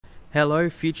Hello,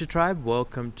 Future Tribe.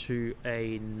 Welcome to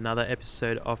another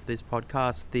episode of this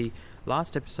podcast, the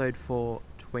last episode for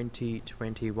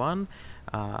 2021.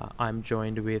 I'm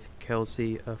joined with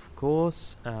Kelsey, of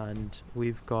course, and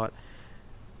we've got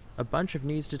a bunch of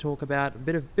news to talk about. A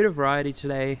bit of variety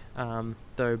today,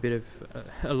 though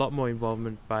a lot more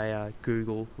involvement by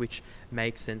Google, which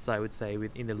makes sense, I would say,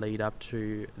 in the lead up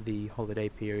to the holiday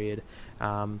period.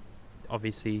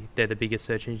 Obviously, they're the biggest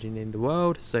search engine in the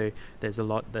world, so there's a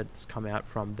lot that's come out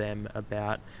from them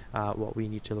about what we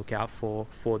need to look out for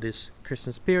this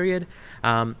Christmas period.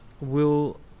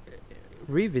 We'll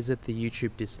revisit the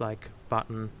YouTube dislike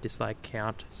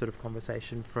count sort of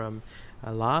conversation from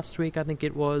last week, I think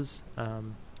it was.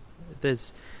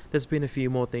 There's been a few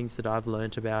more things that I've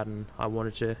learnt about, and I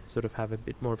wanted to sort of have a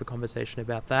bit more of a conversation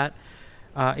about that.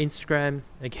 Instagram,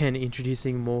 again,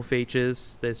 introducing more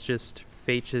features. There's just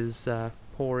features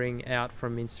pouring out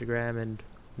from Instagram and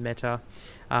Meta.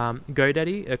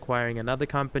 GoDaddy acquiring another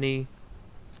company.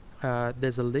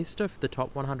 There's a list of the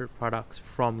top 100 products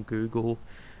from Google,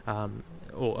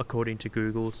 or according to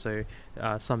Google, so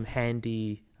some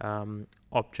handy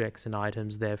objects and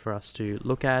items there for us to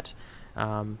look at.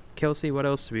 Kelsey, what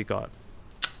else have we got?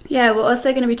 Yeah, we're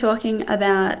also going to be talking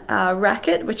about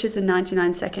Racket, which is a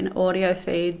 99-second audio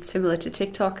feed similar to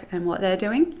TikTok and what they're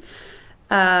doing.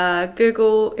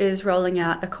 Google is rolling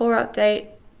out a core update.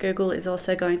 Google is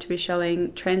also going to be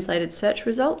showing translated search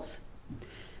results.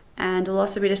 And we'll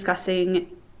also be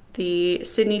discussing the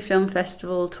Sydney Film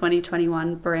Festival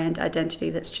 2021 brand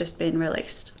identity that's just been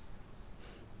released.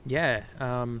 Yeah,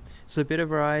 so a bit of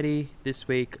variety this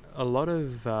week. A lot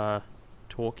of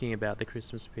talking about the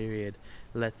Christmas period.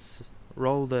 Let's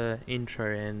roll the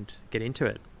intro and get into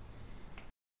it.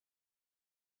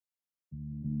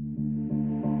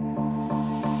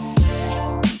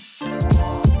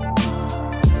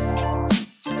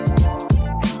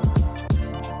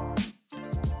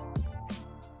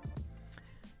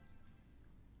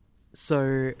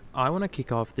 So I want to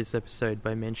kick off this episode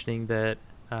by mentioning that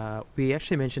we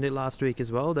actually mentioned it last week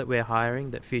as well, that we're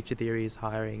hiring, that Future Theory is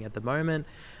hiring at the moment.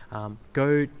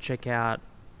 Go check out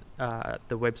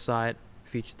the website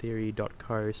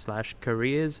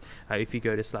futuretheory.co/careers. If you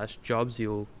go to /jobs,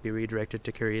 you'll be redirected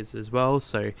to careers as well,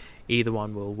 so either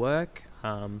one will work.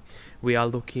 We are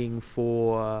looking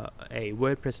for a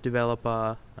WordPress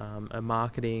developer, a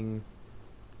marketing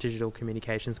digital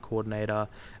communications coordinator,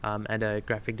 and a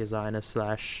graphic designer /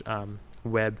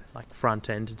 web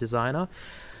front end designer.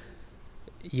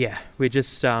 Yeah, we're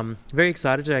just very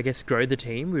excited to, I guess, grow the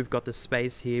team. We've got the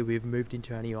space here. We've moved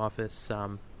into our new office,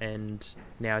 and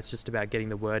now it's just about getting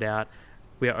the word out.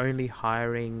 We're only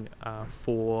hiring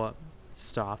 4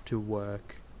 staff to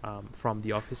work from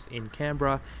the office in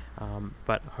Canberra,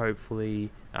 but hopefully,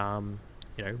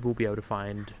 we'll be able to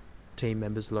find team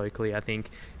members locally. I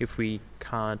think if we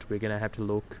can't, we're going to have to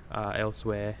look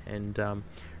elsewhere and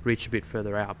reach a bit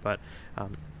further out. But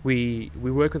we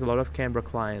work with a lot of Canberra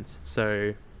clients,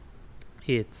 so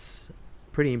it's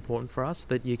pretty important for us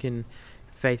that you can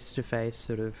face to face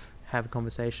sort of have a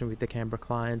conversation with the Canberra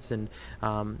clients. And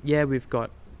we've got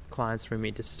clients from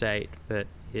interstate, but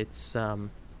it's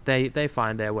they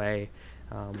find their way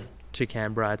to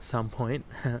Canberra at some point,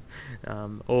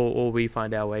 or we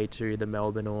find our way to the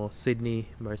Melbourne or Sydney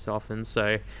most often.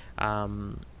 So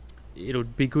it'll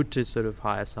be good to sort of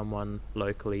hire someone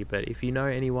locally. But if you know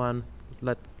anyone,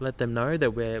 let them know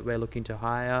that we're looking to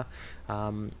hire.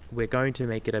 We're going to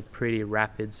make it a pretty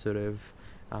rapid sort of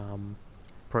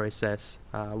process.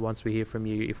 Once we hear from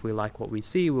you, if we like what we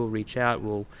see, we'll reach out.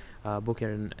 We'll book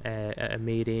in a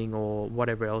meeting or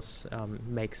whatever else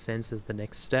makes sense as the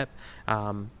next step.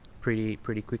 Pretty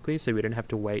quickly, so we don't have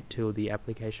to wait till the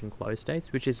application close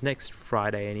dates, which is next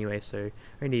Friday anyway, so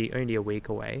only a week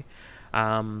away.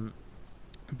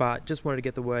 But just wanted to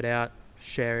get the word out,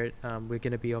 share it. We're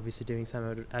going to be obviously doing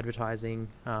some advertising.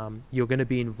 You're going to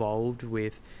be involved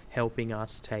with helping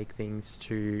us take things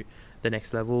to the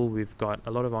next level. We've got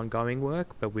a lot of ongoing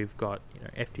work, but we've got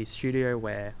FT Studio,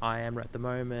 where I am at the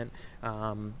moment.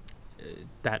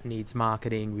 That needs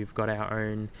marketing. We've got our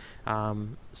own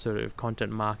sort of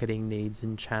content marketing needs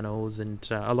and channels, and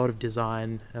a lot of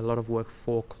design, a lot of work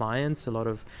for clients, a lot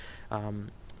of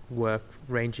work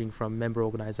ranging from member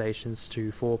organizations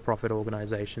to for-profit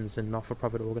organizations and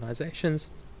not-for-profit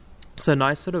organizations. So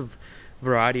nice sort of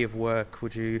variety of work.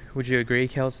 Would you agree,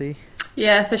 Kelsey?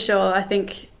 Yeah, for sure. I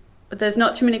think there's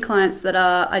not too many clients that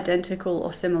are identical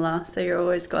or similar, so you've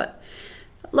always got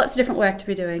lots of different work to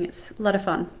be doing. It's a lot of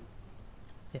fun.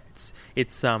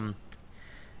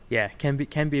 Yeah, can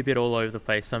be a bit all over the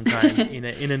place sometimes in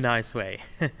a nice way.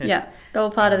 Yeah,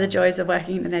 all part of the joys of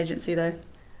working in an agency, though.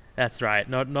 That's right.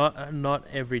 Not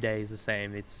every day is the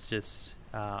same. It's just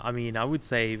I mean, I would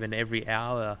say even every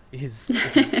hour is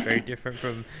very different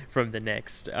from the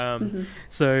next. Hmm.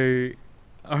 So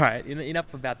all right,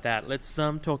 enough about that. Let's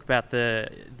talk about the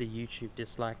YouTube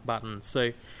dislike button.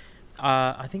 So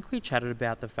I think we chatted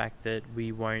about the fact that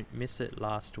we won't miss it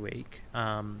last week.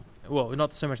 Well,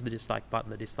 not so much the dislike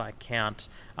button, the dislike count.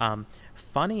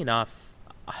 Funny enough,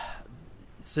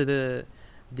 so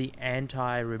the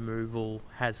anti-removal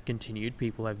has continued.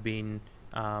 People have been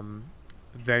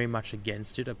very much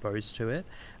against it, opposed to it,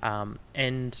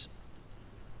 and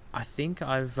I think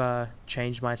I've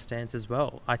changed my stance as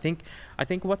well. I think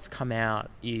what's come out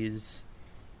is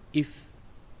if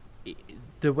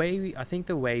the way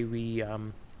we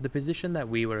the position that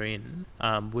we were in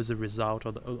was a result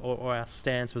of or our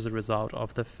stance was a result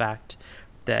of the fact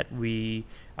that we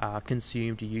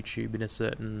consumed YouTube in a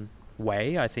certain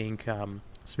way. I think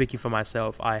speaking for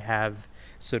myself, I have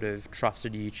sort of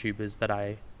trusted YouTubers that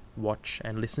I watch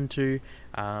and listen to.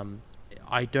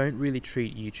 I don't really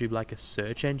treat YouTube like a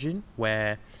search engine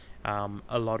where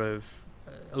a lot of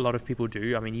people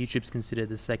do. I mean, YouTube's considered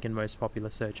the second most popular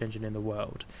search engine in the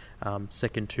world,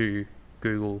 second to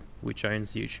Google, which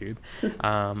owns YouTube.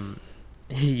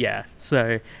 Yeah,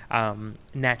 so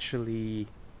naturally,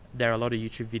 there are a lot of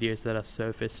YouTube videos that are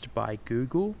surfaced by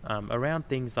Google around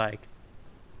things like,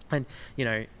 and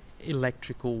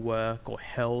electrical work or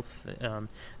health.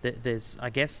 There's, I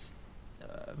guess,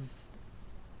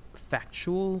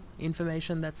 factual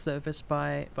information that's surfaced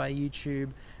by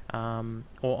YouTube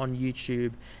or on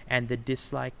YouTube, and the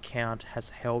dislike count has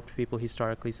helped people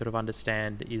historically sort of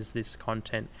understand, is this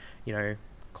content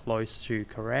close to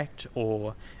correct,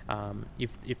 or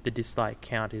if the dislike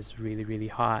count is really really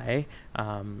high,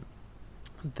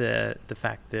 the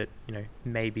fact that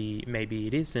maybe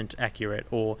it isn't accurate,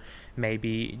 or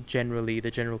maybe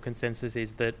the general consensus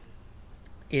is that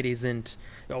it isn't,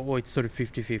 or it's sort of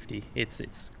 50-50.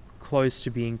 It's close to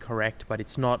being correct, but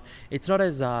it's not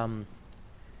as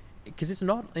because it's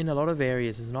not, in a lot of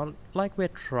areas, it's not like we're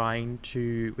struggling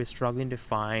to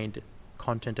find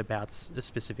content about a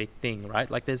specific thing,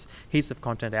 right? Like, there's heaps of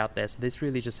content out there, so this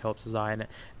really just helps us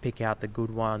pick out the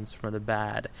good ones from the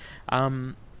bad.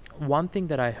 One thing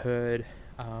that I heard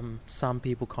some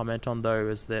people comment on, though,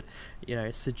 is that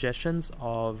suggestions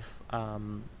of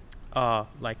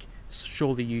like,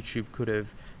 surely YouTube could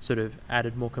have sort of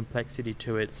added more complexity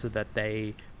to it so that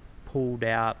they pulled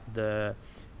out the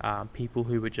people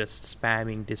who were just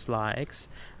spamming dislikes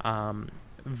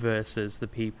versus the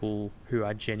people who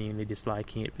are genuinely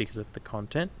disliking it because of the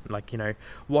content. Like,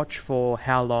 watch for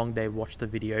how long they watched the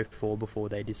video for before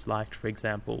they disliked, for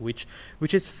example, which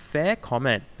is fair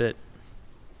comment, but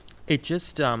it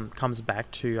just comes back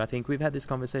to, I think we've had this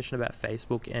conversation about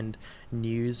Facebook and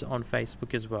news on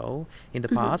Facebook as well in the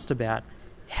past, about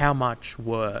how much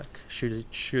work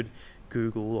should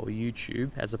Google or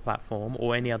YouTube as a platform,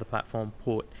 or any other platform,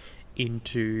 put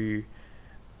into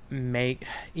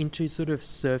sort of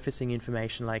surfacing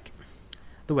information. Like,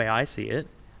 the way I see it,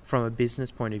 from a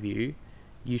business point of view,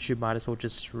 YouTube might as well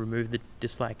just remove the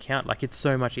dislike count. Like, it's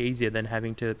so much easier than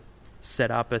having to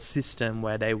set up a system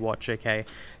where they watch, okay,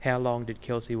 how long did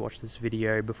Kelsey watch this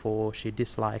video before she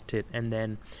disliked it, and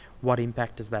then what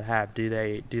impact does that have? Do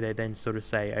they then sort of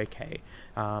say, okay,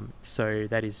 so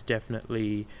that is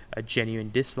definitely a genuine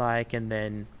dislike, and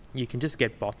then you can just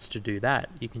get bots to do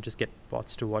that. You can just get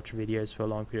bots to watch videos for a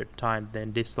long period of time,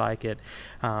 then dislike it.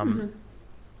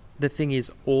 The thing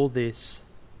is, all this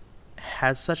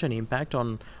has such an impact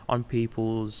on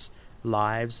people's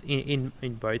lives in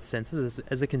both senses.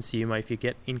 As a consumer, if you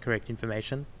get incorrect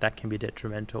information, that can be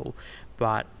detrimental.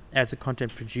 But as a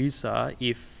content producer,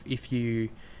 if you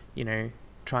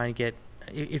try and get,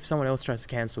 if someone else tries to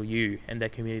cancel you and their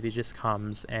community just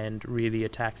comes and really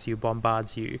attacks you,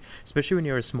 bombards you, especially when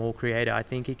you're a small creator, I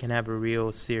think it can have a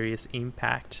real serious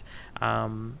impact.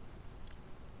 I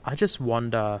just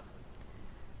wonder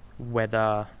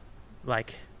whether,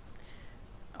 like,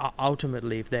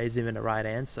 ultimately, if there is even a right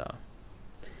answer.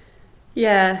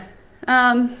 Yeah.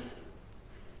 I'm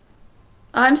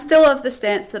still of the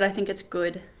stance that I think it's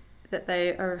good that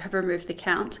they have removed the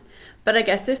count. But I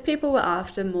guess if people were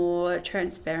after more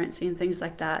transparency and things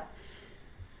like that,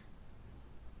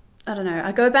 I don't know.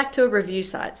 I go back to review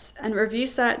sites. And review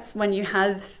sites, when you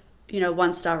have,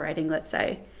 1-star rating, let's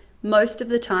say, most of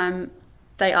the time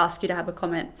they ask you to have a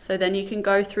comment. So then you can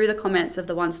go through the comments of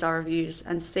the 1-star reviews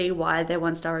and see why they're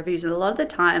 1-star reviews. And a lot of the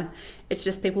time, it's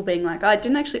just people being like, I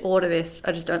didn't actually order this,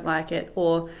 I just don't like it.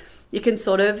 Or you can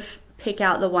sort of pick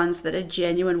out the ones that are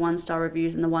genuine 1-star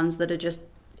reviews and the ones that are just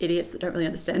idiots that don't really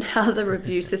understand how the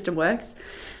review system works.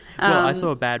 Well, I saw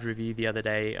a bad review the other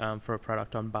day for a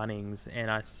product on Bunnings,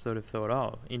 and I sort of thought,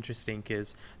 oh, interesting,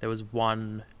 because there was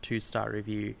one 2-star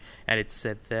review, and it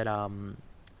said that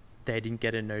they didn't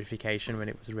get a notification when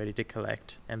it was ready to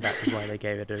collect, and that was why they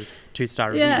gave it a 2-star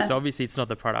review. Yeah. So obviously it's not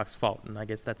the product's fault, and I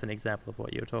guess that's an example of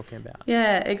what you're talking about.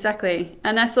 Yeah, exactly.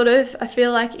 And I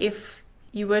feel like if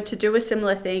you were to do a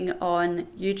similar thing on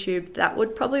YouTube, that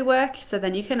would probably work. So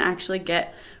then you can actually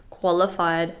get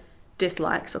qualified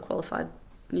dislikes or qualified,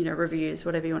 reviews,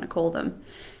 whatever you want to call them.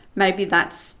 Maybe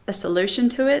that's a solution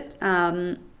to it.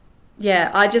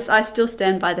 Yeah, I still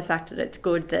stand by the fact that it's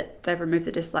good that they've removed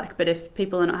the dislike. But if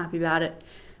people are not happy about it,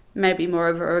 maybe more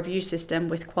of a review system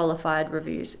with qualified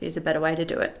reviews is a better way to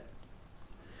do it.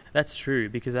 That's true,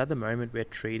 because at the moment we're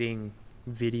treating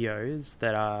videos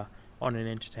that are on an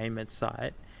entertainment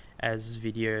site as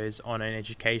videos on an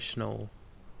educational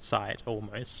site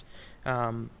almost.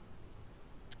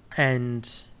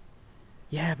 And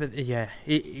yeah, but yeah,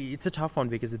 it's a tough one,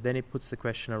 because then it puts the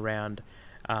question around,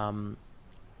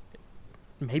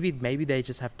 maybe they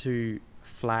just have to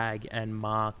flag and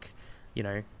mark,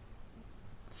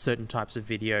 certain types of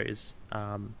videos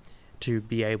to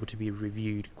be able to be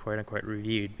reviewed, quote unquote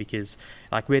reviewed, because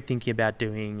like we're thinking about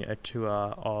doing a tour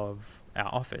of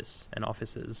our office and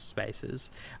offices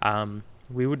spaces.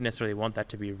 We wouldn't necessarily want that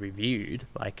to be reviewed,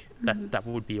 like that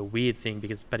would be a weird thing,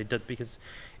 because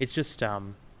it's just a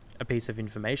piece of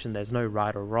information. There's no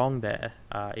right or wrong there.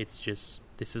 It's just,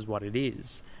 this is what it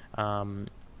is.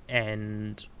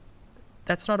 And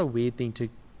that's not a weird thing to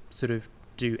sort of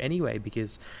do anyway,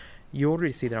 because you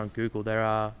already see that on Google. There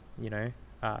are,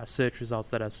 search results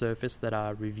that are surfaced that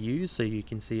are reviews, so you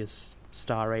can see a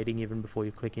star rating even before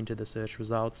you click into the search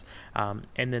results.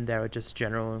 And then there are just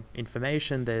general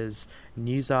information. There's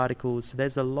news articles. So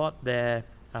there's a lot there.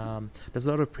 There's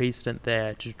a lot of precedent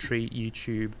there to treat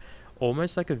YouTube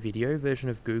almost like a video version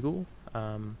of Google,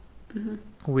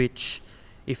 which,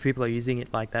 if people are using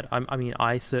it like that,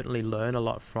 I certainly learn a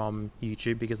lot from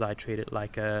YouTube, because I treat it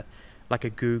like a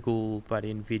Google, but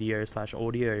in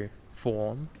video/audio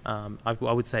form. I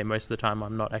would say most of the time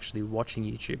I'm not actually watching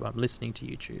YouTube, I'm listening to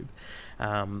YouTube.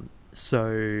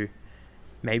 So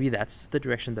maybe that's the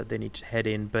direction that they need to head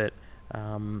in. But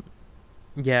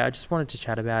yeah, I just wanted to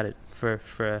chat about it for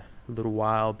a little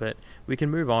while, but we can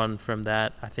move on from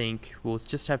that. I think we'll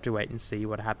just have to wait and see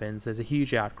what happens. There's a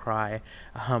huge outcry.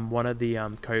 One of the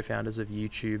co-founders of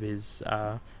YouTube is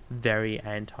very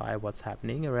anti what's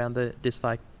happening around the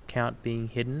dislike count being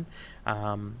hidden.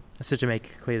 So to make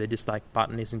it clear, the dislike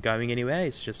button isn't going anywhere,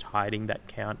 it's just hiding that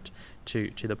count to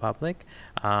the public.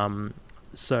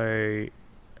 So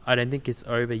I don't think it's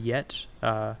over yet,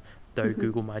 though.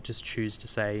 Google might just choose to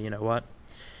say, you know what,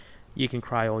 you can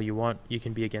cry all you want, you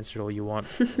can be against it all you want,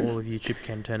 all of YouTube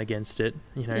can turn against it,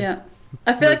 Yeah,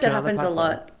 I feel like that happens a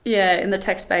lot. Yeah, in the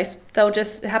tech space,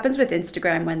 it happens with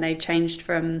Instagram when they changed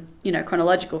from,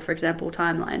 chronological, for example,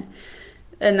 timeline.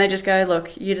 And they just go, look,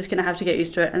 you're just going to have to get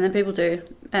used to it. And then people do.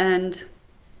 And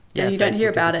yeah, you don't hear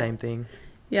about the it. Same thing.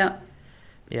 Yeah.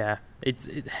 Yeah.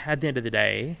 At the end of the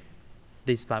day,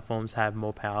 these platforms have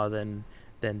more power than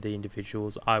the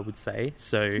individuals, I would say.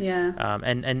 So, yeah.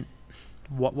 And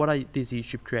what are these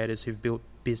YouTube creators who've built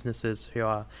businesses who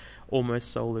are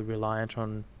almost solely reliant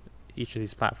on each of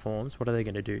these platforms? What are they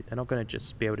going to do? They're not going to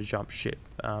just be able to jump ship.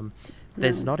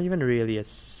 There's not even really a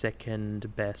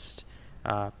second best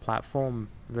platform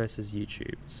versus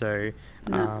YouTube. So,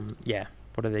 yeah,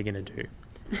 what are they going to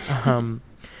do?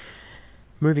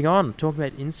 Moving on, talking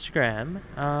about Instagram.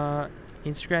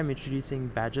 Instagram introducing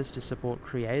badges to support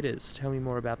creators. Tell me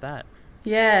more about that.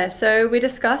 Yeah, so we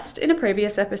discussed in a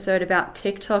previous episode about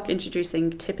TikTok introducing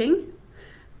tipping.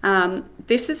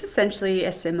 This is essentially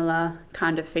a similar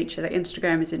kind of feature that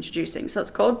Instagram is introducing. So it's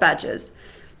called badges.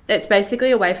 It's basically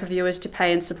a way for viewers to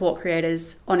pay and support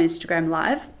creators on Instagram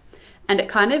Live. And it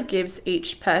kind of gives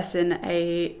each person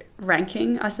a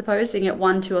ranking, I suppose. You get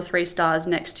 1, 2, or 3 stars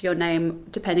next to your name,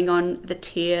 depending on the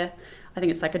tier. I think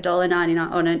it's like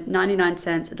 $1.99 or 99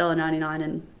 cents, $1.99,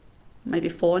 and maybe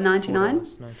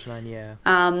 $4.99. $4.99, yeah.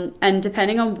 And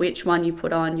depending on which one you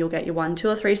put on, you'll get your 1, 2,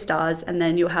 or 3 stars, and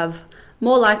then you'll have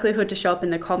more likelihood to show up in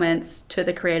the comments to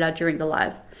the creator during the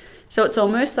live. So it's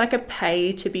almost like a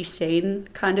pay to be seen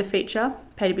kind of feature,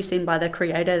 pay to be seen by the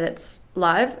creator that's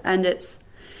live, and it's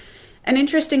an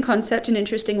interesting concept, an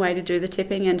interesting way to do the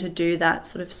tipping and to do that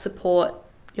sort of support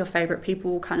your favorite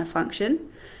people kind of function.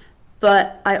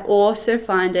 But I also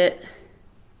find it,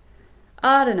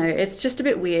 I don't know, it's just a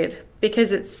bit weird,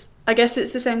 because I guess it's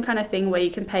the same kind of thing where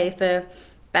you can pay for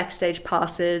backstage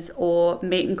passes or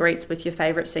meet and greets with your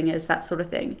favorite singers, that sort of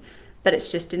thing. But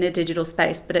it's just in a digital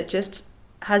space, but it just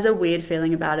has a weird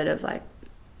feeling about it of like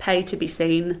pay to be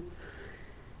seen.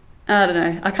 I don't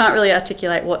know. I can't really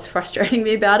articulate what's frustrating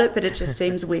me about it, but it just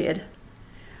seems weird.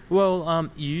 Well,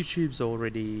 YouTube's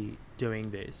already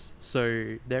doing this,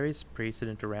 so there is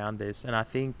precedent around this, and I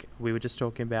think we were just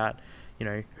talking about,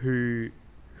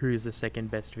 who's the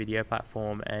second best video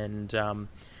platform, and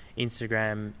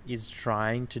Instagram is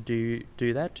trying to do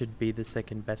that, to be the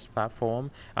second best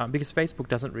platform, because Facebook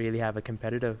doesn't really have a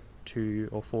competitor to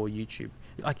or for YouTube.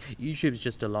 Like, YouTube's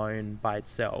just alone by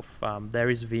itself. There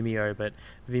is Vimeo, but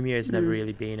Vimeo's never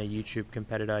really been a YouTube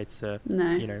competitor. It's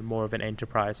No. more of an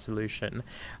enterprise solution.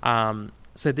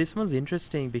 So this one's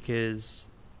interesting because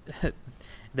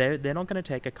they're not going to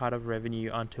take a cut of revenue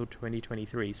until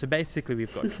 2023. So basically,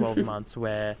 we've got 12 months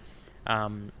where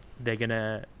they're going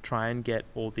to try and get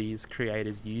all these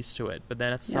creators used to it. But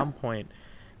then at some point,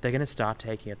 they're going to start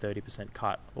taking a 30%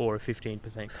 cut or a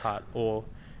 15% cut, or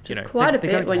Just quite a they're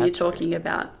bit going to when have you're to. talking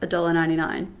about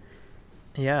 $1.99.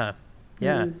 Yeah,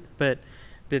 yeah. But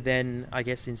then I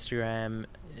guess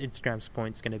Instagram's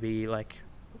point's going to be like,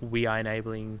 we are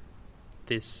enabling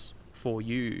this for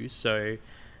you, so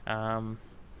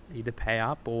either pay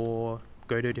up or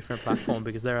go to a different platform,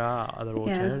 because there are other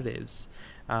alternatives.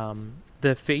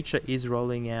 The feature is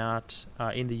rolling out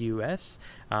in the US.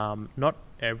 Not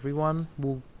everyone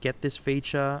will get this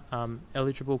feature.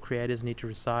 Eligible creators need to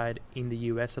reside in the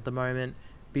US at the moment,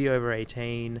 be over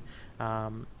 18,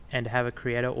 and have a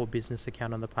creator or business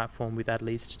account on the platform with at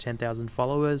least 10,000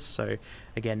 followers. So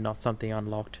again, not something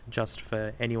unlocked just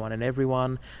for anyone and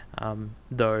everyone,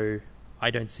 though I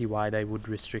don't see why they would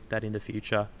restrict that in the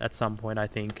future. At some point, I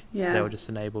think they'll just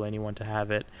enable anyone to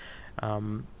have it.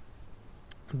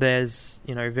 There's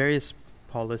various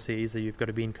policies that you've got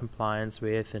to be in compliance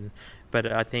with,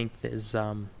 but I think there's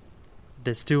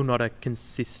still not a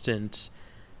consistent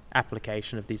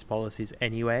application of these policies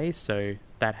anyway. So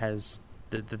that has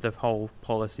the whole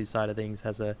policy side of things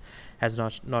has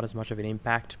not as much of an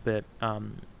impact, but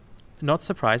not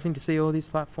surprising to see all these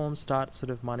platforms start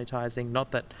sort of monetizing.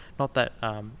 Not that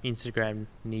Instagram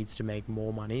needs to make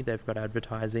more money; they've got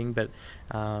advertising, but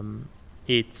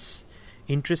it's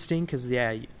interesting because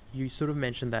you sort of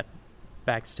mentioned that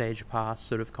Backstage Pass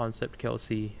sort of concept,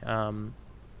 Kelsey.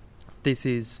 This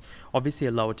is obviously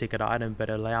a lower ticket item, but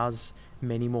allows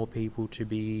many more people to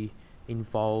be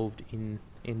involved in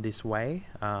this way,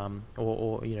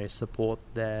 or support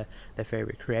their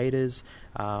favorite creators.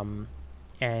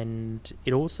 And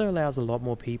it also allows a lot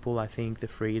more people, I think, the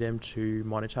freedom to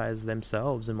monetize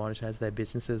themselves and monetize their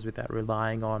businesses without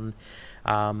relying on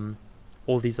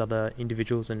all these other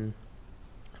individuals and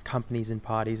companies and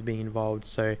parties being involved.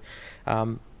 So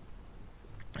a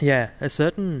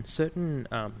certain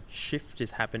shift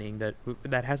is happening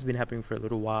that has been happening for a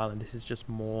little while, and this is just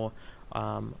more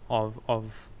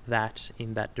of that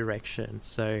in that direction.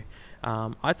 So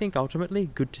I think ultimately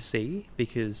good to see,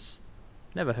 because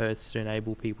never hurts to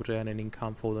enable people to earn an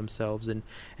income for themselves and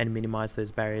minimize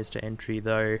those barriers to entry,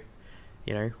 though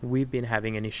we've been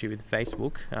having an issue with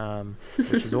Facebook,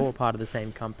 which is all part of the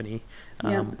same company,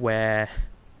 where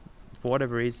for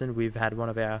whatever reason we've had one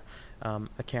of our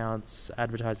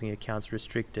advertising accounts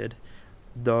restricted,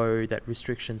 though that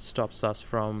restriction stops us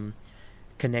from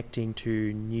connecting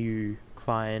to new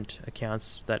client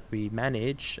accounts that we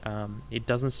manage. It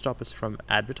doesn't stop us from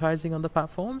advertising on the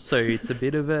platform, so it's a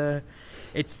bit of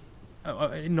it's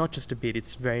not just a bit,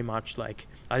 it's very much like,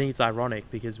 I think it's ironic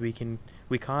because we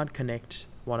can't connect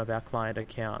one of our client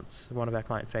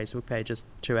Facebook pages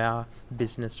to our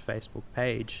business Facebook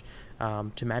page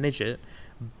to manage it.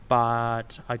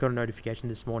 But I got a notification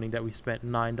this morning that we spent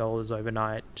 $9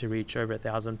 overnight to reach over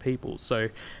 1,000 people. So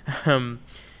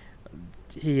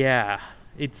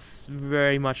it's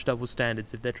very much double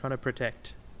standards. If they're trying to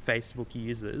protect Facebook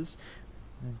users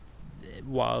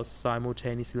while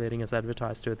simultaneously letting us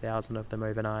advertise to 1,000 of them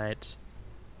overnight,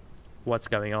 what's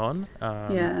going on?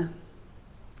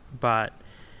 But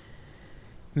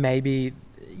maybe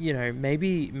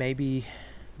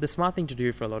the smart thing to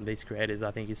do for a lot of these creators,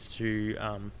 I think, is to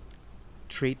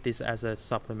treat this as a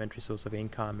supplementary source of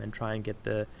income and try and get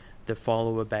the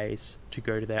follower base to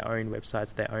go to their own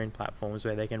websites, their own platforms,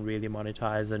 where they can really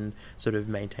monetize and sort of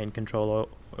maintain control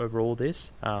over all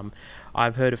this.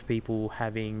 I've heard of people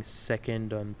having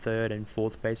second and third and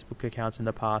fourth Facebook accounts in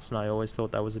the past, and I always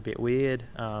thought that was a bit weird.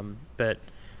 But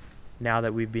now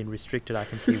that we've been restricted, I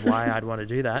can see why I'd want to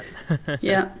do that.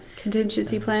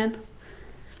 Contingency plan.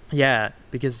 Yeah,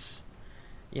 because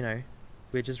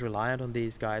we're just reliant on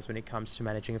these guys when it comes to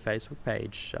managing a Facebook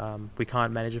page. We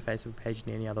can't manage a Facebook page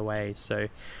in any other way. So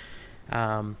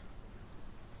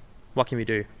what can we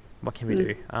do?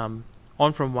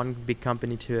 On from one big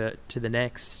company to the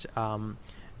next,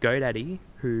 GoDaddy,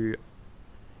 who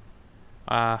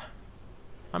I'm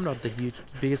not the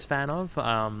biggest fan of,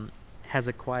 has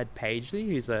acquired Pagely,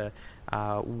 who's a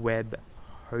web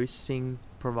hosting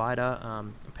provider.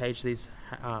 Pagely's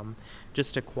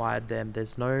just acquired them.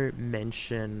 There's no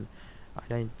mention, I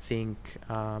don't think,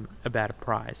 about a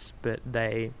price, but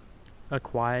they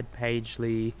acquired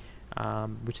Pagely,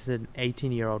 which is an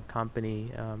 18-year-old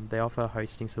company. They offer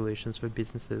hosting solutions for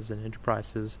businesses and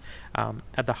enterprises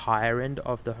at the higher end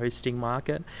of the hosting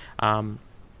market.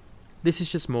 This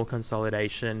is just more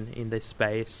consolidation in this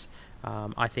space.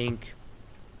 I think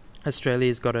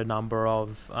Australia's got a number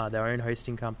of their own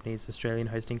hosting companies, Australian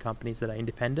hosting companies that are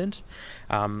independent.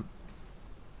 I'm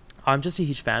just a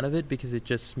huge fan of it because it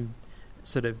just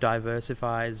sort of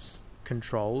diversifies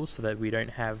control so that we don't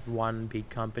have one big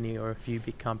company or a few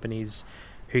big companies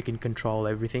who can control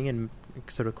everything and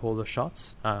sort of call the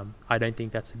shots. I don't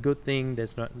think that's a good thing.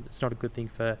 It's not a good thing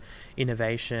for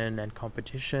innovation and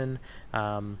competition.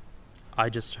 I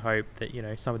just hope that, you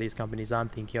know, some of these companies I'm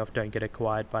thinking of don't get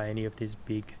acquired by any of these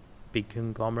big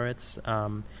conglomerates.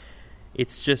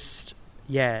 It's just,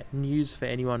 news for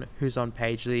anyone who's on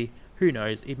Pagely. Who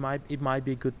knows? It might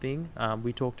be a good thing.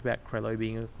 We talked about Crello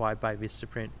being acquired by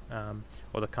Vistaprint,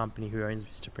 or the company who owns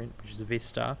Vistaprint, which is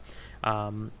Vista.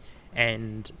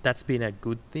 And that's been a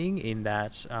good thing in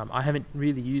that I haven't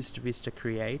really used Vista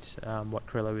Create, what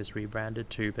Crello is rebranded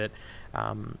to, but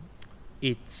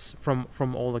it's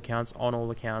from all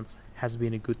accounts, has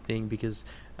been a good thing because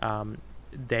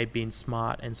they've been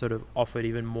smart and sort of offered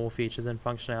even more features and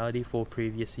functionality for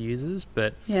previous users.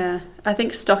 But yeah, I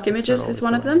think stock images is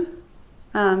one of them,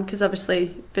 because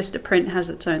obviously Vistaprint has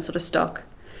its own sort of stock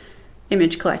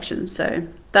image collection. So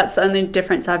that's the only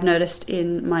difference I've noticed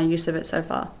in my use of it so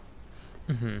far.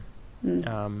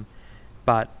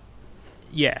 But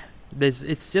yeah,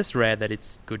 it's just rare that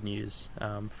it's good news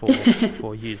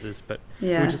for users, but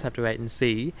we'll just have to wait and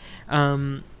see.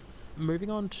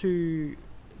 Moving on to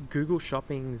Google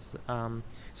Shopping's,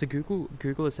 so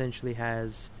Google essentially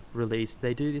has released,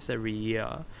 they do this every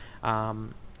year,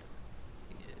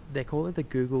 they call it the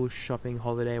Google Shopping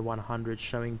Holiday 100,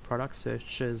 showing product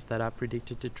searches that are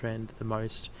predicted to trend the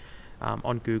most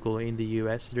on Google in the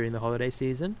US during the holiday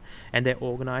season, and they're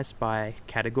organized by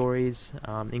categories,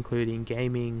 including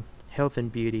gaming, health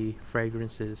and beauty,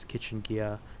 fragrances, kitchen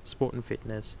gear, sport and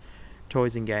fitness,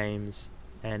 toys and games,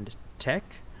 and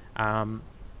tech.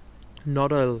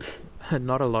 Not a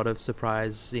lot of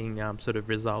surprising sort of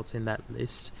results in that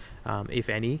list, if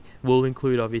any. We'll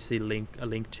include obviously a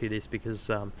link to this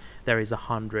because there are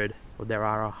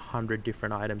 100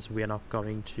 different items. We are not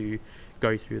going to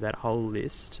go through that whole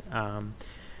list.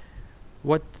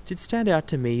 What did stand out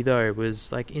to me though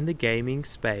was, like, in the gaming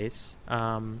space,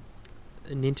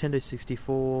 Nintendo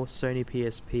 64, Sony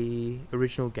PSP,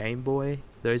 original Game Boy,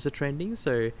 those are trending,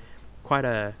 so quite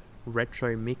a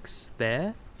retro mix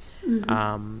there.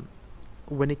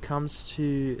 When it comes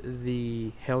to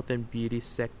the health and beauty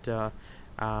sector,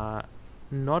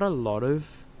 not a lot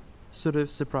of sort of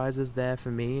surprises there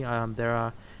for me. There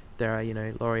are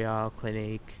L'Oreal,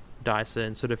 Clinique,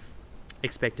 Dyson, sort of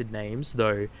expected names,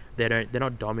 though they're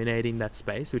not dominating that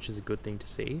space, which is a good thing to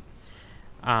see.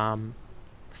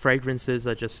 Fragrances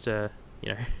are just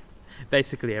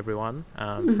basically everyone,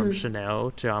 from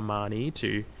Chanel to Armani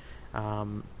to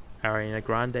Ariana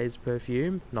Grande's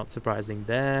perfume, not surprising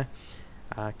there.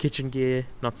 Kitchen gear,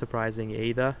 not surprising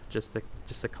either, just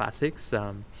the classics.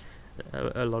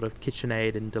 A lot of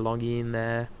KitchenAid and DeLonghi in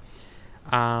there.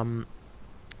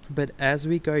 But as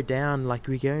we go down, like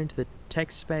we go into the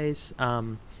tech space,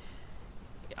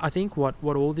 I think what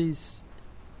all these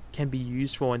can be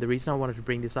used for, and the reason I wanted to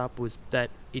bring this up was that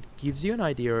it gives you an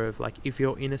idea of, like, if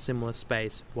you're in a similar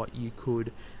space, what you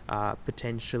could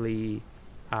potentially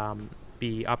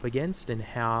be up against, and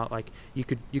how, like, you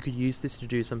could use this to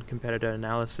do some competitor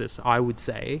analysis. I would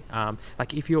say,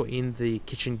 like, if you're in the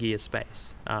kitchen gear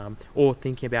space, or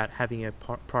thinking about having a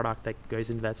product that goes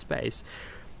into that space,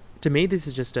 to me this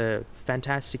is just a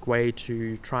fantastic way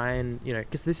to try and,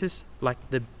 because this is like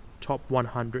the top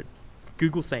 100.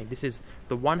 Google saying this is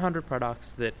the 100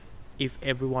 products that if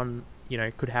everyone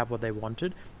could have what they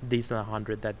wanted, these are the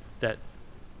 100 that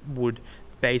would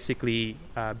basically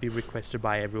be requested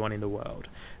by everyone in the world.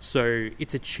 So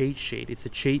it's a cheat sheet, it's a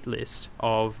cheat list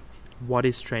of what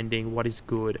is trending, what is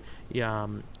good,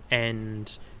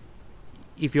 and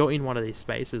if you're in one of these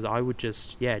spaces, I would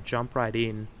just jump right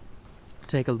in,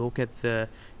 take a look at the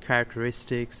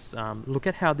characteristics, look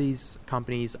at how these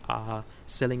companies are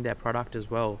selling their product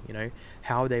as well,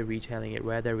 how they're retailing it,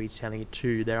 where they're retailing it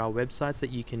to. There are websites that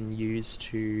you can use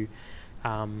to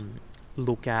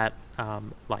look at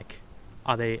like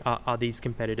are these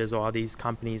competitors or are these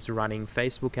companies running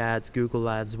Facebook ads, Google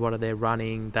ads? What are they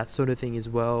running? That sort of thing as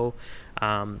well.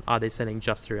 Are they selling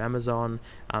just through Amazon?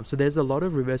 So there's a lot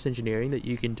of reverse engineering that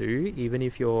you can do, even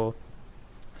if you're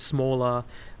smaller,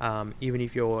 even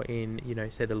if you're in,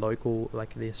 say the local,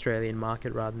 like the Australian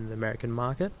market rather than the American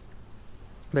market.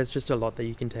 There's just a lot that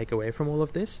you can take away from all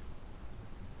of this.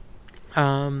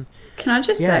 Can I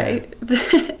just say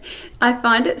that I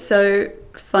find it so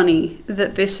funny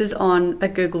that this is on a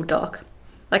Google Doc.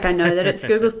 Like, I know that it's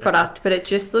Google's product, but it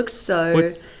just looks so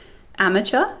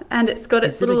amateur, and it's got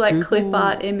its little like clip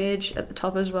art image at the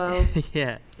top as well.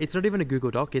 Yeah, it's not even a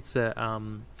Google Doc. It's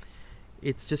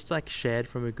just like shared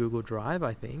from a Google Drive,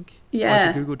 I think. Yeah. It's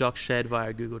a Google Doc shared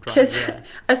via Google Drive. Yeah.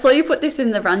 I saw you put this in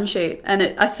the run sheet, and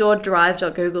I saw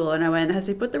drive.google, and I went, has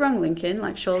he put the wrong link in?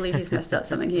 Like, surely he's messed up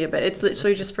something here. But it's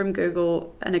literally just from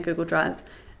Google and a Google Drive,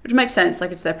 which makes sense.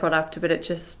 Like, it's their product, but it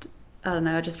just, I don't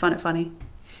know, I just find it funny.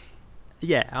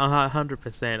 Yeah,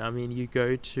 100%. I mean, you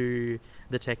go to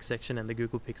the tech section, and the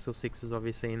Google Pixel 6 is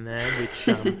obviously in there, which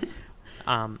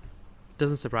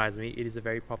doesn't surprise me. It is a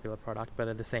very popular product, but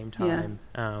at the same time,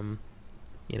 how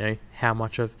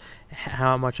much of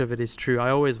it is true?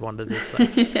 I always wonder this.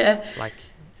 Like, like,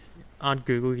 aren't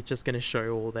Google just going to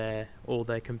show all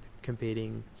their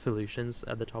competing solutions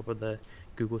at the top of the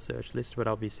Google search list? But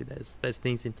obviously, there's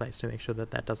things in place to make sure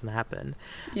that doesn't happen.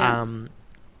 Yeah.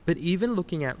 But even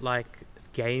looking at like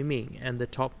gaming and the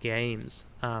top games,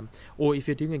 or if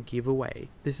you're doing a giveaway,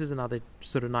 this is another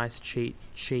sort of nice cheat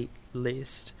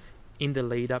list in the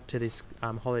lead up to this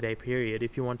holiday period.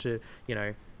 If you want to,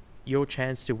 your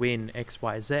chance to win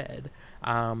XYZ,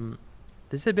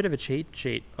 this is a bit of a cheat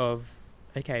sheet of,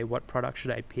 okay, what product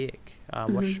should I pick?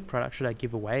 What product should I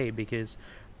give away? Because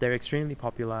they're extremely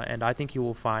popular, and I think you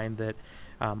will find that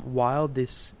while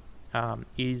this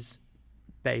is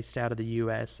based out of the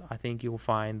US, I think you'll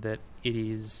find that it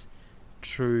is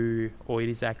true, or it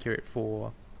is accurate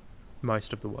for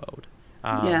most of the world.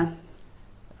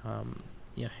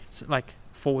 It's like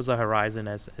Forza Horizon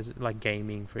as like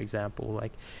gaming, for example.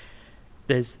 Like,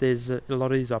 there's a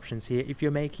lot of these options here. If you're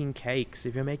making cakes,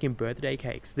 if you're making birthday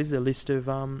cakes, this is a list of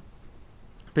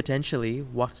potentially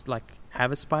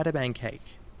have a Spider-Man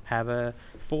cake, have a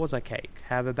Forza cake,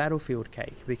 have a Battlefield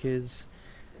cake, because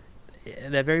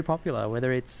they're very popular,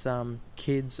 whether it's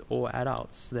kids or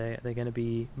adults. They're going to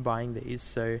be buying these.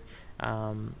 So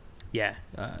no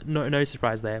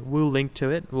surprise there. We'll link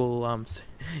to it. We'll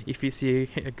if you see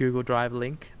a Google Drive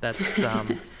link, that's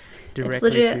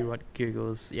directly to what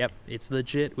Google's. Yep, it's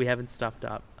legit. We haven't stuffed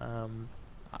up.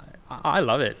 I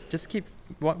love it. Just keep.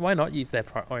 Why not use their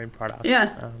own products?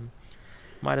 Yeah.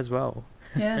 Might as well.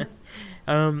 Yeah.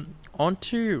 On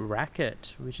to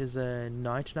Racket, which is a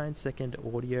 99-second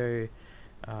audio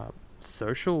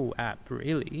social app,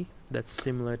 really, that's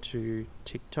similar to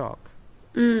TikTok.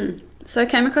 So I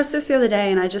came across this the other day,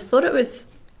 and I just thought it was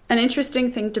an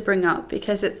interesting thing to bring up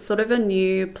because it's sort of a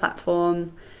new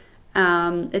platform.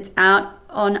 It's out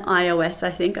on iOS,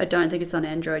 I think. I don't think it's on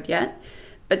Android yet.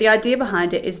 But the idea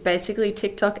behind it is basically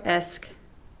TikTok-esque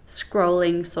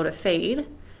scrolling sort of feed,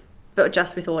 but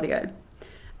just with audio.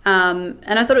 And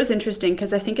I thought it was interesting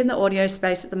because I think in the audio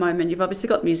space at the moment, you've obviously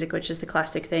got music, which is the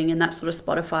classic thing, and that's sort of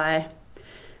Spotify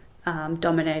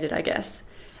dominated, I guess.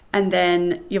 And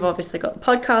then you've obviously got the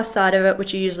podcast side of it,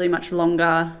 which are usually much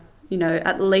longer,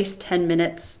 at least 10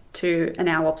 minutes to an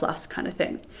hour plus kind of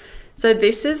thing. So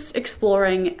this is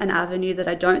exploring an avenue that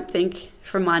I don't think,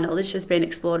 from my knowledge, has been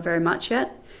explored very much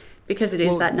yet, because it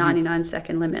is that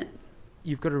 99-second limit.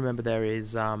 You've got to remember there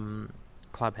is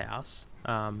Clubhouse,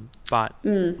 but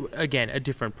again, a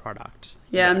different product.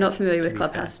 Yeah, I'm not familiar with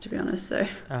Clubhouse, to be honest. So,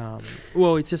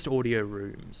 well, it's just audio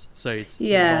rooms, so it's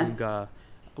longer.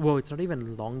 Well, it's not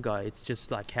even longer. It's just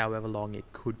like however long it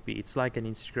could be. It's like an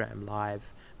Instagram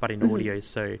Live, but in audio.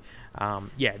 So,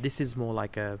 this is more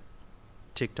like a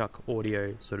TikTok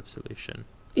audio sort of solution.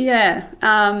 Yeah,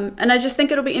 and I just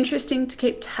think it'll be interesting to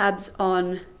keep tabs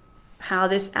on how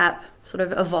this app sort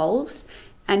of evolves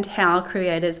and how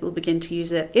creators will begin to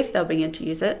use it, if they'll begin to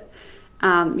use it.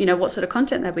 What sort of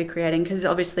content they'll be creating. Because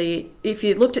obviously, if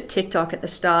you looked at TikTok at the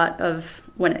start of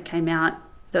when it came out,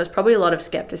 there was probably a lot of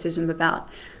skepticism about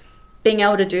being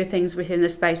able to do things within the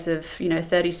space of,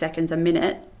 30 seconds, a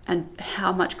minute, and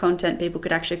how much content people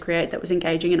could actually create that was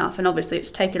engaging enough. And obviously it's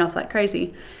taken off like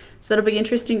crazy. So it'll be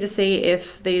interesting to see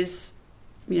if these,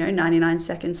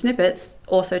 99-second snippets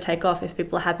also take off, if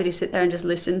people are happy to sit there and just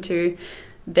listen to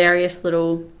various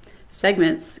little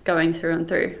segments going through and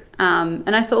through.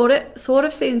 And I thought it sort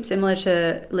of seemed similar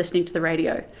to listening to the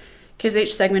radio, because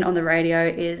each segment on the radio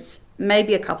is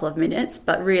maybe a couple of minutes,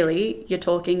 but really you're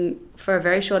talking for a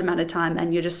very short amount of time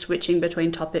and you're just switching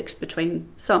between topics, between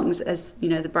songs as, you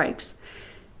know, the breaks.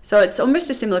 So it's almost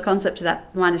a similar concept to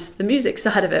that, minus the music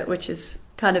side of it, which is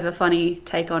kind of a funny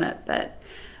take on it. But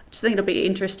I just think it'll be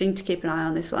interesting to keep an eye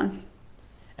on this one.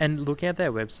 And looking at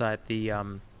their website, the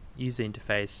user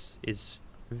interface is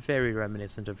very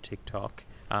reminiscent of TikTok.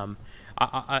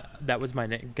 That was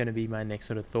going to be my next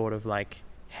sort of thought of like,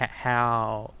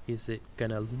 how is it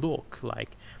going to look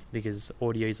like? Because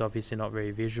audio is obviously not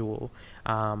very visual.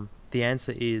 The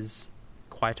answer is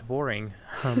quite boring.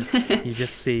 You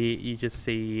just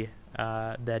see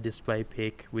their display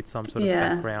pic with some sort of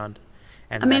background.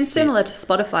 And I mean, similar to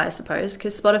Spotify, I suppose,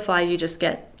 because Spotify, you just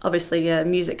get obviously your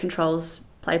music controls,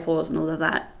 play, pause, and all of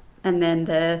that, and then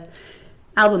the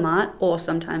album art, or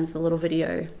sometimes the little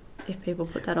video if people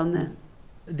put that on there.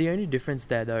 The only difference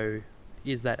there, though,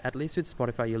 is that at least with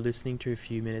Spotify, you're listening to a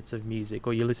few minutes of music,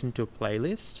 or you're listening to a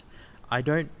playlist. I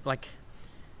don't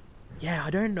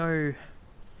know.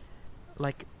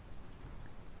 Like,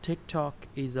 TikTok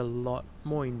is a lot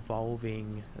more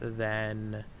involving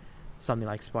than something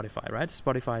like Spotify, right?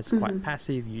 Spotify is quite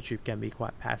passive. YouTube can be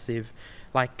quite passive.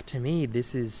 Like, to me,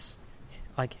 this is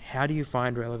like, how do you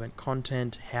find relevant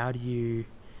content? How do you...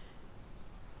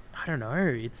 I don't know.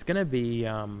 It's gonna be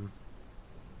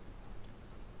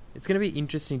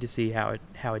interesting to see how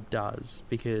it does,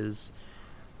 because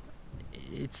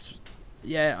it's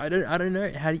I don't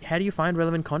know how do you find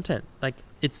relevant content? Like,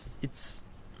 it's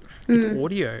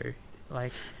audio,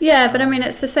 like, but I mean,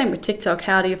 it's the same with TikTok.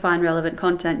 How do you find relevant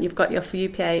content? You've got your For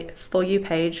You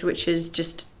page, which is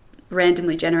just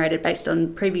randomly generated based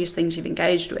on previous things you've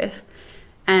engaged with,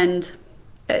 and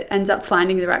it ends up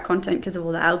finding the right content because of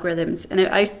all the algorithms. And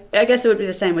I guess it would be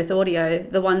the same with audio.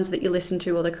 The ones that you listen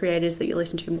to, or the creators that you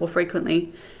listen to more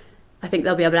frequently, I think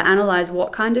they'll be able to analyze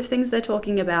what kind of things they're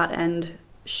talking about and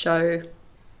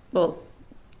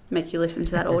make you listen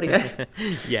to that audio.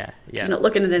 yeah You're not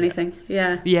looking at anything.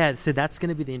 So that's going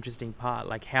to be the interesting part.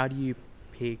 Like, how do you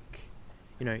pick,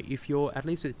 you know, if you're, at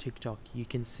least with TikTok, you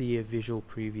can see a visual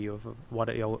preview of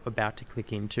what you're about to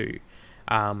click into.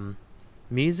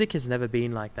 Music has never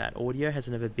been like that. Audio has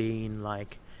never been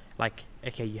like,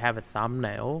 okay, you have a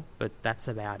thumbnail, but that's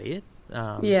about it.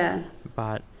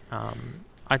 But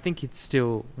I think it's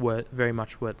still very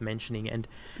much worth mentioning, and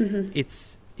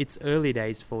it's early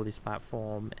days for this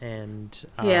platform, and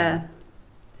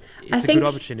it's a good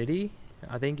opportunity.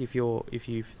 I think if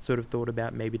you've sort of thought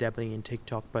about maybe dabbling in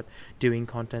TikTok, but doing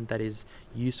content that is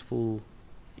useful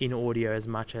in audio as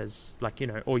much as, like, you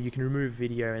know, or you can remove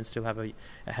video and still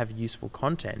have useful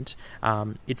content.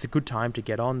 It's a good time to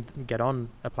get on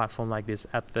a platform like this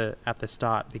at the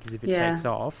start, because if it takes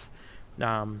off,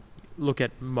 look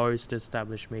at most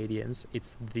established mediums.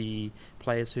 It's the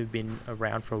players who've been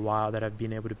around for a while that have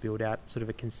been able to build out sort of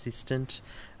a consistent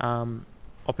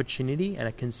opportunity and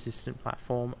a consistent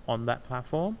platform on that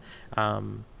platform.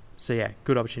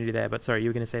 Good opportunity there. But sorry, you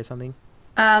were going to say something?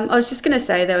 I was just going to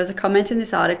say, there was a comment in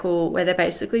this article where they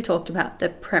basically talked about the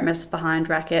premise behind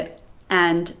Racket,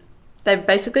 and they've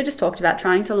basically just talked about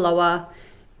trying to lower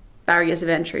barriers of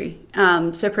entry.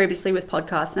 So previously with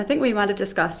podcasts, and I think we might have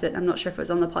discussed it, I'm not sure if it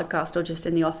was on the podcast or just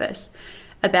in the office,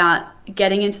 about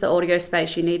getting into the audio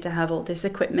space, you need to have all this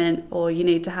equipment, or you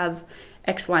need to have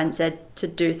X, Y, and Z to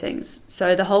do things.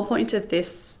 So the whole point of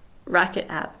this Racket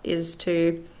app is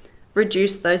to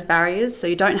reduce those barriers, so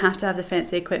you don't have to have the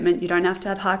fancy equipment, you don't have to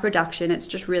have high production. It's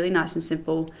just really nice and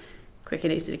simple, quick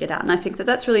and easy to get out. And I think that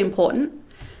that's really important.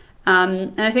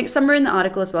 And I think somewhere in the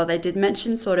article as well, they did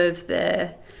mention sort of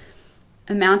the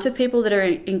amount of people that are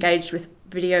engaged with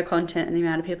video content and the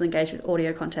amount of people engaged with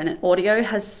audio content. And audio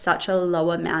has such a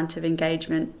low amount of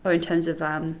engagement, or in terms of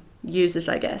users,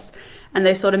 I guess. And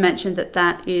they sort of mentioned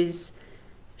that is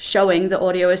showing the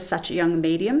audio is such a young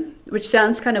medium, which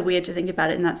sounds kind of weird to think about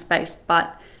it in that space,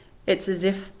 but it's as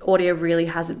if audio really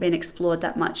hasn't been explored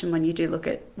that much. And when you do look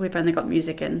at, we've only got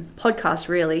music and podcasts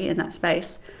really in that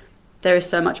space, there is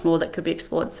so much more that could be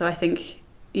explored. So I think,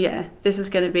 this is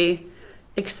going to be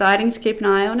exciting to keep an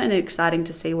eye on, and exciting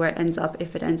to see where it ends up,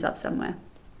 if it ends up somewhere.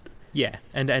 Yeah,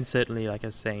 and certainly, like I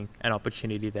was saying, an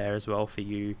opportunity there as well for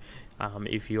you,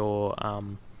 if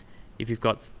you've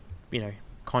got, you know,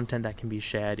 content that can be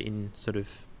shared in sort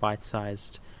of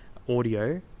bite-sized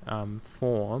audio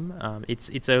form.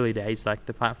 It's early days. Like,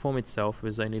 the platform itself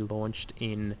was only launched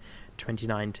in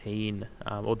 2019,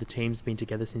 or the team's been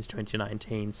together since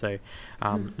 2019, so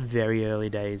very early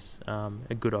days.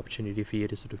 A good opportunity for you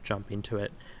to sort of jump into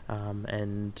it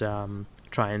and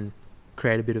try and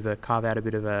carve out a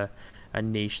bit of a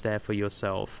niche there for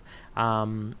yourself.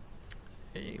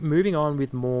 moving on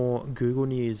with more Google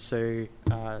news. So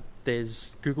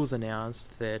Google's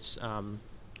announced that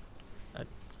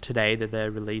today that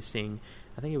they're releasing,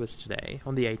 I think it was today,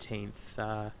 on the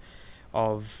 18th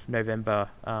of November,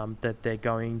 that they're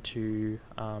going to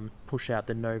push out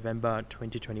the November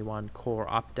 2021 core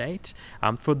update.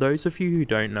 For those of you who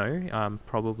don't know,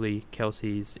 probably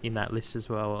Kelsey's in that list as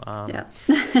well. Yeah.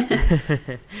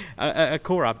 A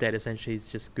core update essentially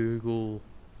is just Google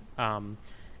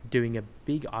doing a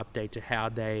big update to how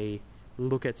they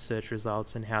look at search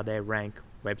results and how they rank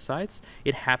websites.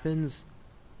 It happens,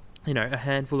 a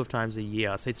handful of times a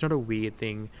year, so it's not a weird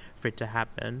thing for it to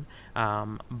happen,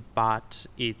 but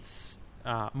it's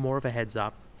more of a heads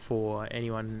up for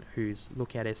anyone who's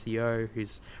looking at SEO,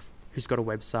 who's got a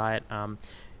website.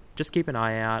 Just keep an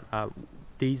eye out.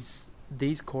 These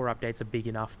core updates are big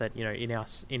enough that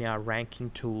in our ranking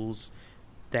tools,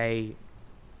 they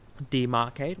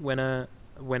demarcate when a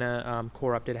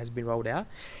core update has been rolled out,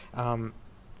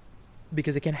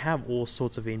 because it can have all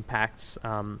sorts of impacts.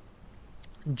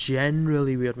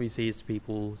 Generally, what we see is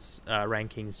people's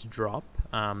rankings drop,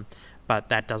 but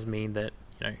that does mean that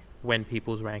when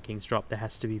people's rankings drop, there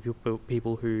has to be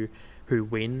people who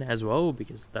win as well,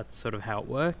 because that's sort of how it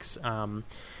works.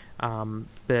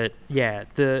 But yeah,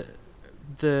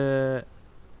 the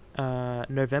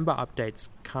November updates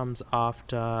comes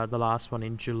after the last one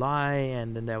in July,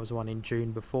 and then there was one in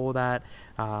June before that.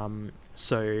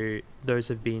 So those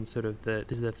have been this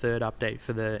is the third update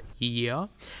for the year.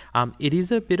 It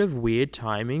is a bit of weird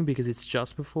timing because it's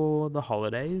just before the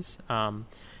holidays,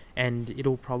 and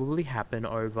it'll probably happen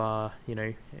over,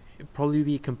 probably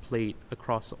be complete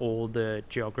across all the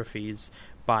geographies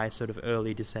by sort of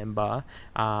early December.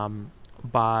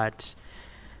 But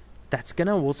that's going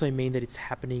to also mean that it's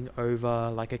happening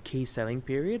over like a key selling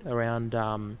period around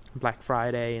Black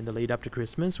Friday and the lead up to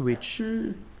Christmas, which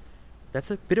that's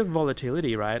a bit of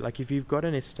volatility, right? Like if you've got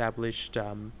an established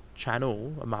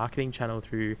channel, a marketing channel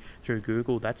through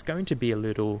Google, that's going to be a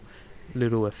little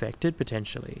affected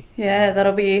potentially. Yeah,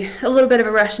 that'll be a little bit of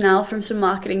a rationale from some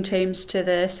marketing teams to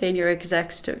the senior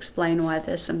execs to explain why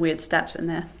there's some weird stats in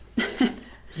there.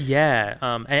 Yeah,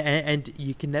 and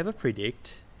you can never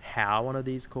predict how one of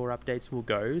these core updates will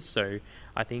go, so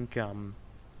I think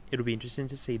it'll be interesting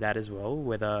to see that as well,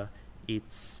 whether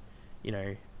it's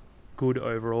good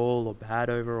overall or bad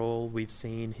overall. We've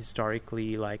seen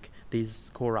historically like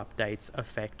these core updates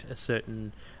affect a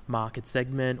certain market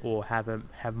segment or have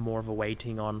more of a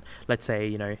weighting on, let's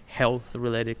say, health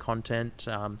related content.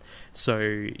 So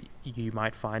you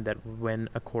might find that when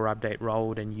a core update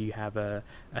rolled and you have a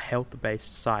health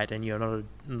based site and you're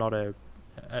not a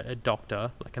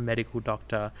doctor, like a medical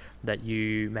doctor, that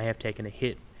you may have taken a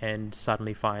hit and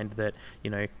suddenly find that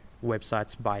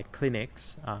websites by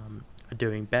clinics are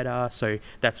doing better. So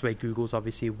that's where Google's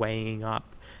obviously weighing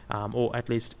up, or at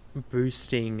least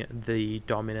boosting the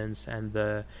dominance and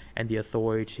the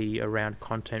authority around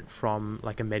content from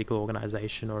like a medical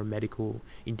organization or a medically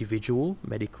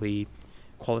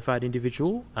qualified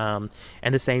individual. And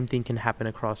the same thing can happen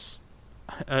across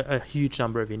a huge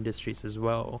number of industries as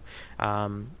well.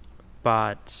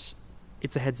 But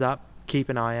it's a heads up. Keep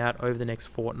an eye out over the next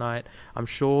fortnight. I'm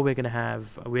sure we're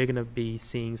going to be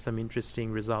seeing some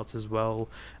interesting results as well.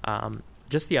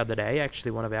 Just the other day,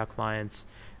 actually, one of our clients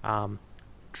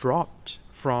dropped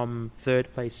from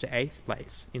 3rd place to 8th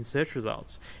place in search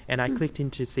results, and I clicked in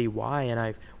to see why, and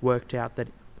I've worked out that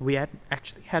we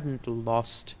hadn't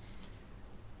lost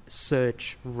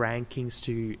search rankings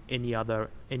to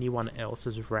anyone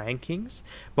else's rankings,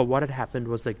 but what had happened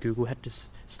was that Google had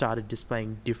started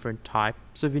displaying different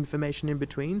types of information in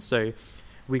between. So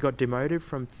we got demoted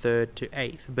from 3rd to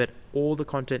 8th, but all the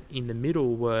content in the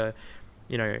middle were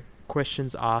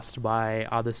questions asked by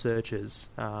other searchers.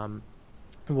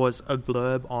 Was a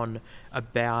blurb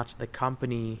about the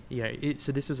company,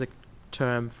 so this was a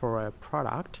term for a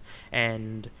product,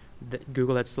 and that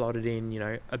Google had slotted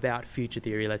in, about Future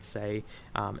Theory, let's say,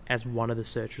 as one of the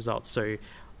search results. So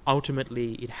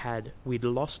ultimately we'd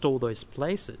lost all those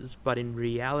places, but in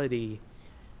reality,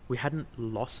 we hadn't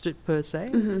lost it per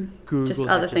se. Mm-hmm. Google just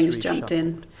other things jumped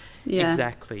in. Yeah.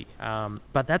 Exactly.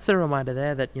 But that's a reminder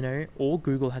there that, all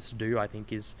Google has to do, I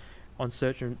think, is on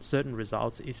certain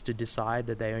results is to decide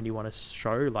that they only want to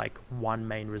show like one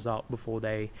main result before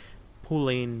they pull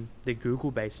in the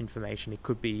Google-based information. It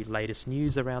could be latest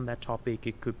news around that topic.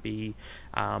 It could be,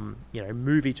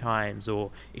 movie times, or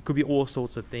it could be all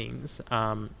sorts of things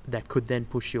that could then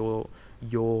push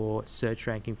your search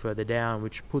ranking further down,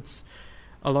 which puts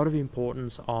a lot of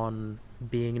importance on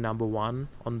being number one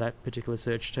on that particular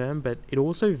search term. But it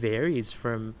also varies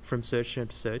from search term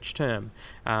to search term.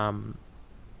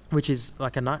 which is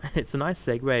like it's a nice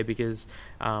segue because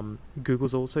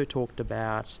Google's also talked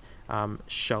about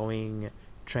showing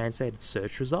translated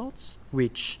search results,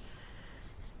 which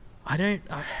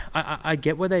I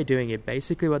get what they're doing. It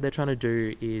basically what they're trying to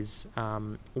do is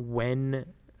when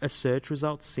a search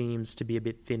result seems to be a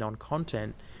bit thin on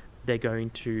content, they're going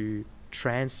to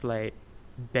translate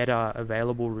better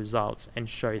available results and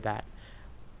show that.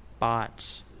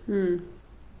 But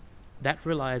that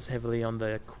relies heavily on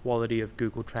the quality of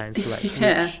Google Translate,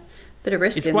 which bit of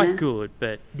risk is in quite there. good.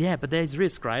 But there's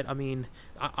risk, right? I mean,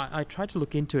 I tried to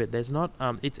look into it. There's not.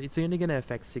 It's only going to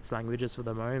affect 6 languages for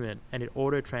the moment, and it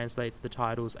auto translates the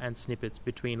titles and snippets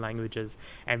between languages.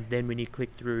 And then when you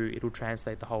click through, it'll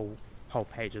translate the whole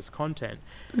page's content.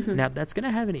 Now that's going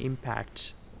to have an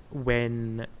impact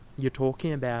when you're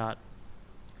talking about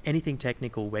anything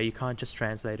technical where you can't just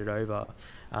translate it over.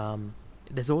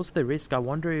 There's also the risk. I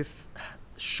wonder if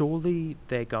surely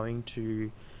they're going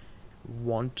to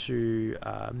want to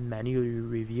manually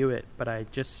review it, but I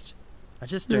just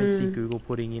don't see Google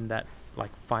putting in that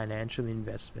like financial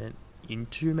investment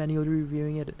into manually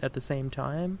reviewing it at the same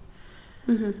time.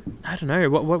 I don't know.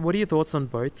 What are your thoughts on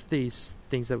both these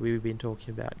things that we've been talking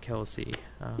about, Kelsey?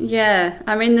 Yeah,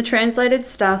 I mean, the translated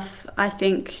stuff I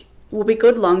think will be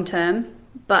good long term,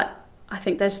 but I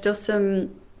think there's still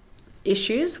some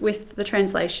issues with the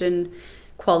translation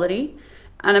quality.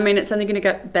 And I mean, it's only going to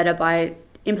get better by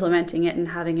implementing it and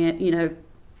having it,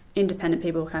 independent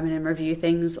people come in and review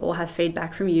things or have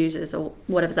feedback from users or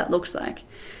whatever that looks like.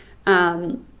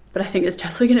 But I think there's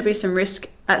definitely going to be some risk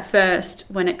at first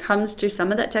when it comes to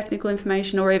some of that technical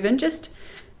information, or even just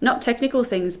not technical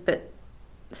things, but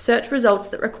search results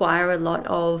that require a lot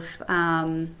of, I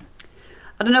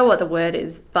don't know what the word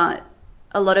is, but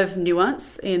a lot of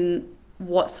nuance in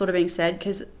what's sort of being said,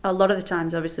 because a lot of the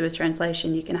times, obviously with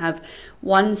translation, you can have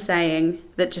one saying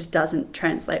that just doesn't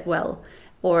translate well,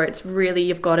 or it's really,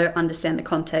 you've got to understand the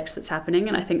context that's happening.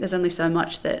 And I think there's only so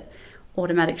much that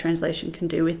automatic translation can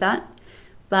do with that.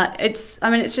 But it's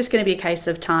just going to be a case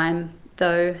of time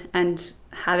though, and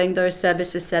having those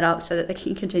services set up so that they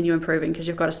can continue improving, because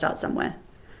you've got to start somewhere.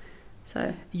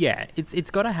 So yeah, it's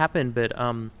got to happen, but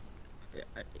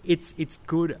it's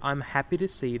good. I'm happy to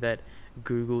see that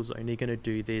Google's only going to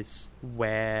do this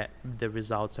where the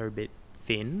results are a bit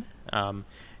thin,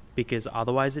 because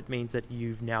otherwise it means that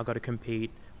you've now got to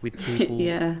compete with people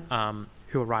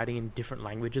who are writing in different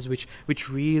languages, which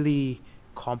really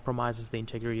compromises the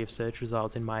integrity of search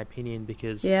results, in my opinion,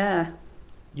 because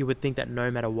you would think that no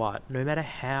matter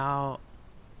how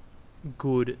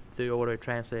good the auto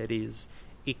translate is,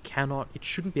 it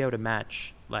shouldn't be able to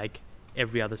match like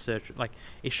every other search. Like,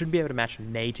 it shouldn't be able to match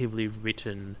natively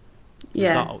written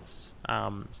results.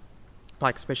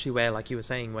 Like, especially where, like you were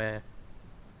saying, where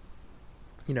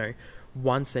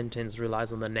one sentence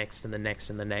relies on the next and the next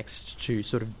and the next to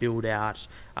sort of build out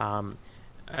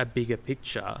a bigger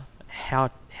picture.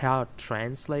 How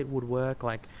translate would work,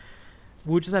 like,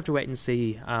 we'll just have to wait and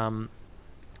see.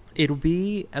 It'll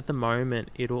be, at the moment,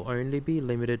 it'll only be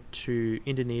limited to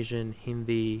Indonesian,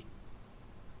 Hindi,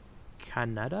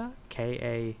 Kannada,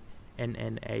 Kannada.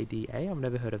 I've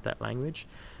never heard of that language.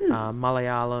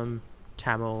 Malayalam,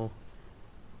 Tamil,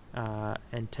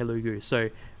 and Telugu. So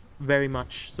very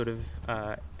much sort of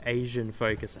Asian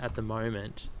focus at the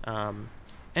moment.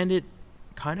 And it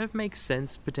kind of makes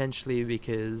sense potentially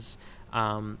because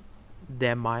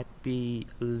there might be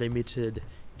limited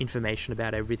information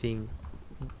about everything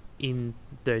in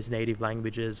those native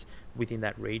languages within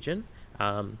that region.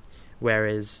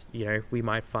 Whereas, we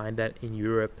might find that in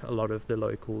Europe, a lot of the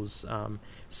locals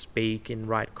speak and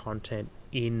write content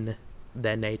in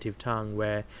their native tongue,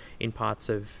 where in parts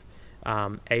of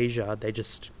Asia, they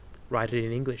just write it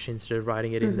in English instead of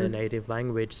writing it in their native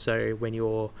language. So when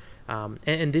you're...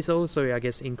 and this also, I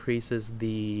guess, increases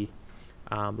the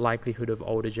likelihood of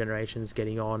older generations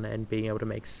getting on and being able to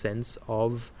make sense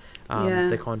of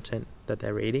the content that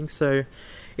they're reading. So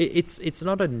it's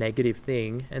not a negative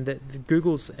thing, and that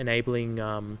Google's enabling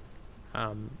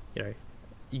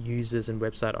users and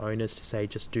website owners to say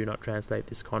just do not translate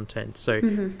this content. So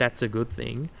that's a good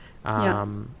thing.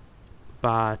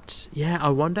 But I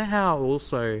wonder how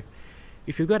also,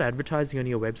 if you've got advertising on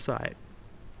your website,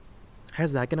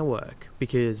 how's that going to work?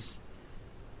 Because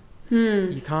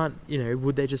you can't,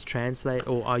 would they just translate,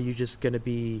 or are you just going to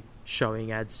be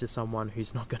showing ads to someone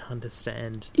who's not going to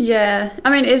understand? Yeah, I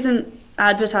mean, isn't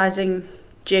advertising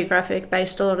geographic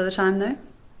based a lot of the time though?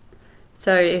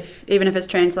 So even if it's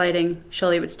translating,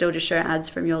 surely it would still just show ads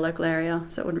from your local area,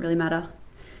 so it wouldn't really matter.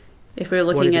 If we were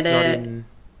looking at it...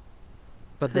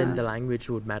 But then the language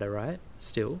would matter, right?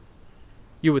 Still?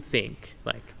 You would think,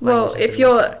 like, Well, language has an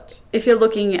impact. if you're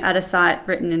looking at a site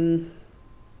written in,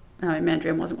 oh,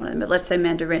 Mandarin wasn't one of them, but let's say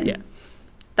Yeah, Mandarin,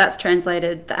 that's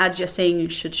translated. The ads you're seeing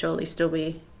should surely still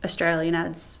be Australian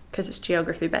ads because it's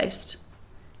geography based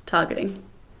targeting.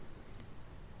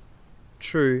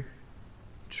 true,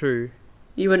 true.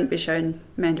 You wouldn't be shown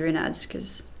Mandarin ads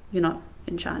because you're not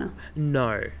in China.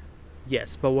 No,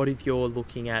 yes, but what if you're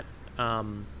looking at,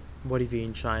 what if you're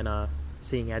in China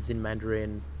seeing ads in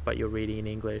Mandarin, but you're reading in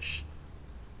English?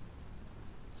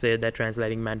 So they're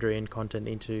translating Mandarin content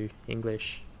into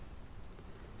English.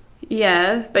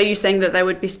 Yeah, but are you saying that they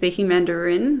would be speaking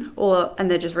Mandarin or and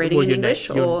they're just reading Well, in English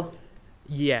or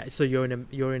yeah, so you're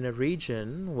in a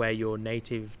region where your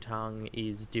native tongue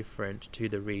is different to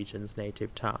the region's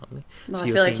native tongue. well, So I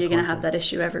you're feel like seeing you're going to have content. that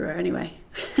issue everywhere anyway,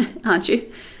 aren't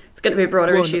you? It's going to be a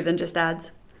broader Well, issue than just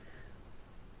ads.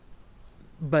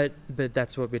 but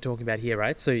that's what we're talking about here,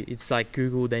 right? So it's like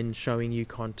Google then showing you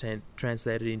content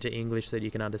translated into English so that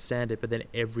you can understand it, but then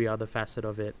every other facet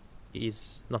of it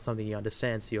is not something you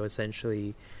understand. So you're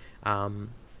essentially um,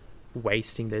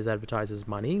 wasting those advertisers'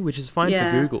 money, which is fine for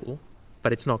Yeah. Google,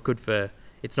 but it's not good for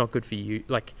you.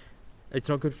 Like, it's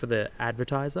not good for the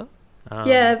advertiser. Um,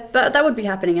 Yeah, but that would be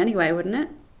happening anyway, wouldn't it?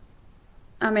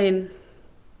 I mean,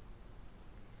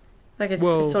 like it's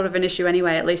well, sort of an issue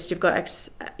anyway. At least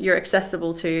you're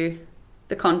accessible to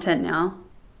the content now.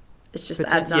 It's just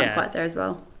the ads aren't yeah, quite there as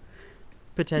well.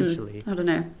 potentially. I don't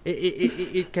know.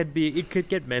 It could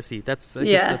get messy. I guess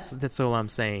Yeah, that's all I'm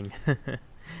saying.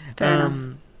 fair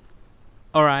enough.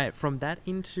 All right, from that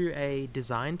into a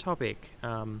design topic.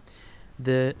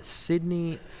 The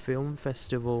Sydney Film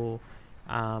Festival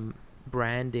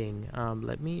branding.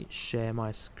 Let me share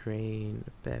my screen.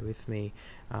 Bear with me.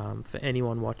 For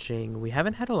anyone watching, we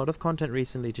haven't had a lot of content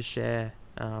recently to share,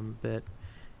 but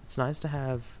it's nice to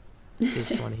have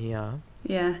this one here.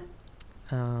 Yeah.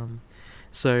 Um,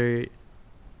 so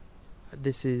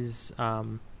this is,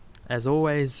 as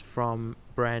always, from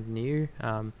Brand New.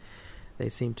 They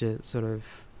seem to sort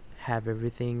of have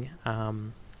everything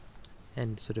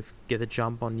and sort of get a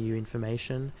jump on new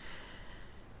information.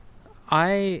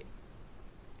 I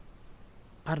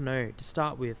don't know. To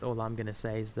start with, all I'm going to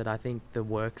say is that I think the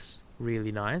work's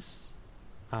really nice,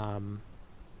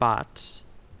 but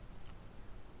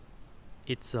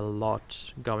it's a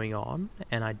lot going on,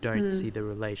 and I don't see the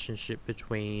relationship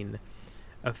between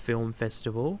a film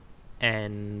festival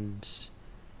and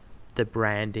the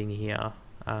branding here.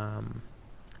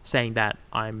 Saying that,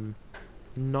 I'm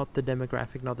not the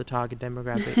demographic, not the target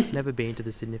demographic. Never been to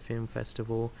the Sydney Film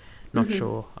Festival. Not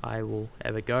sure I will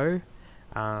ever go.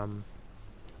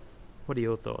 What are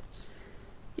your thoughts?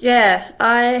 Yeah,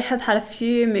 I have had a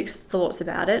few mixed thoughts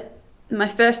about it. My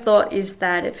first thought is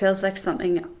that it feels like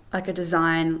something like a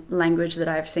design language that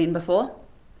I've seen before,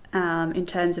 in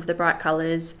terms of the bright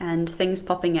colours and things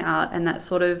popping out and that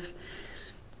sort of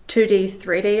 2D,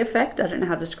 3D effect. I don't know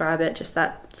how to describe it, just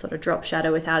that sort of drop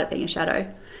shadow without it being a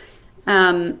shadow.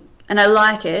 And I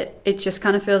like it. It just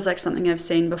kind of feels like something I've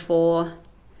seen before,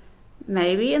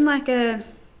 maybe in like a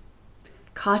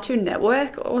Cartoon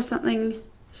Network or something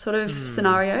sort of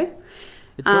scenario.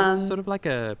 It's got Um, sort of like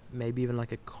maybe even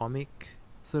like a comic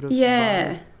sort of vibe.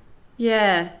 yeah,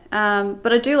 yeah.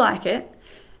 But I do like it.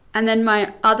 And then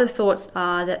my other thoughts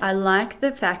are that I like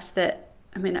the fact that,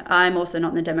 I mean, I'm also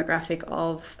not in the demographic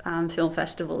of film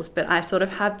festivals, but I sort of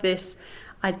have this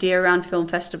idea around film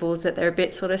festivals that they're a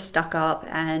bit sort of stuck up,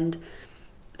 and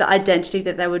the identity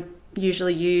that they would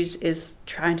usually use is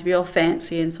trying to be all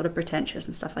fancy and sort of pretentious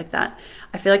and stuff like that.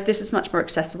 I feel like this is much more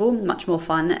accessible, much more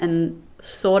fun, and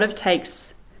sort of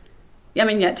takes, I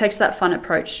mean, yeah, it takes that fun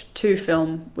approach to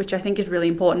film, which I think is really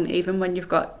important, even when you're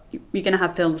going to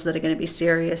have films that are going to be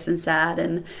serious and sad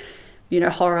and,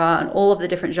 horror and all of the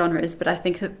different genres. But I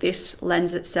think that this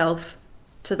lends itself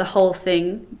to the whole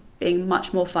thing being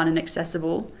much more fun and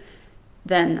accessible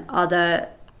than other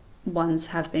ones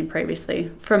have been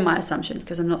previously, from my assumption,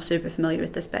 because I'm not super familiar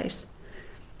with the space.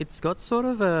 It's got sort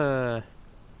of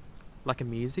like a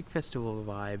music festival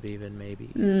vibe, even maybe,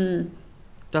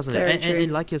 doesn't it? Very And true.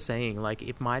 like you're saying, like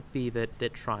it might be that they're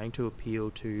trying to appeal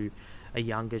to a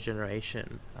younger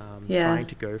generation, Yeah. trying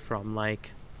to go from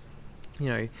like,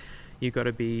 you got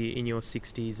to be in your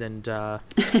 60s and.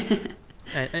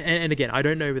 And again, I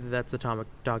don't know whether that's the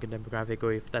target demographic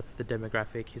or if that's the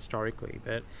demographic historically,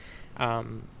 but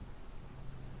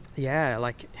yeah,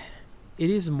 like it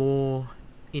is more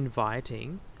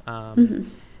inviting, Mhm.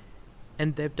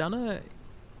 and they've done a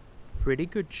pretty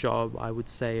good job, I would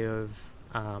say, of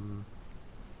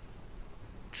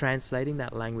translating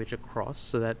that language across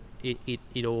so that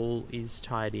it all is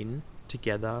tied in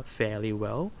together fairly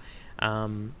well.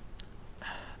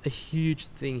 a huge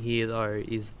thing here though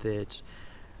is that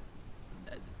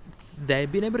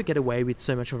they've been able to get away with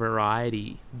so much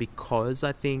variety because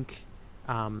I think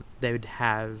they would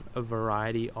have a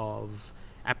variety of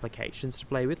applications to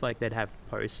play with. Like they'd have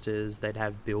posters, they'd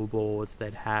have billboards,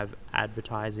 they'd have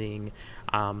advertising,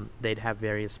 they'd have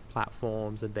various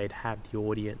platforms, and they'd have the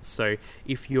audience. So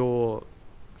if you're,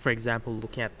 for example,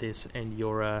 looking at this and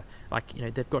you're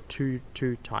they've got two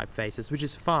typefaces, which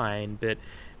is fine, but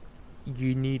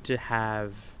you need to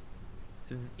have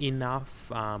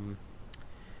enough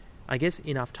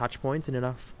enough touch points and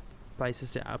enough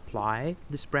places to apply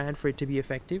this brand for it to be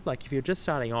effective. Like if you're just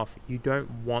starting off, you don't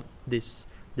want this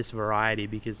variety,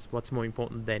 because what's more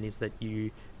important then is that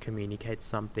you communicate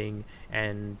something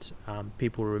and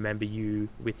people remember you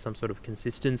with some sort of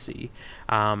consistency.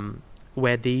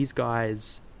 Where these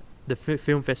guys, the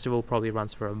film festival probably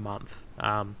runs for a month,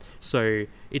 so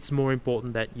it's more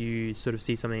important that you sort of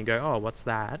see something and go, oh, what's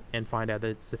that, and find out that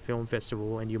it's a film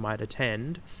festival and you might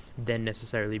attend, than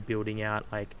necessarily building out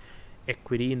like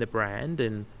equity in the brand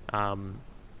and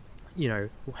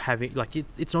having like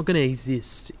it's not going to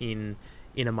exist in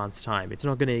a month's time. It's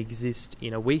not going to exist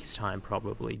in a week's time,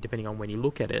 probably, depending on when you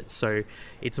look at it. So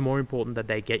it's more important that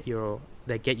they get your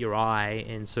eye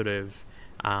and sort of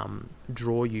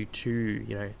draw you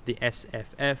to the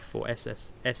SFF or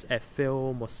SF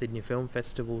Film or Sydney Film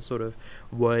Festival sort of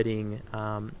wording,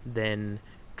 than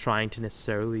trying to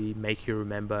necessarily make you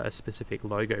remember a specific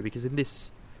logo. Because in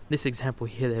this example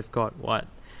here, they've got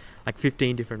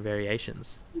 15 different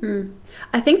variations.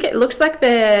 I think it looks like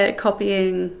they're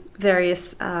copying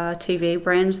various TV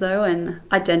brands though, and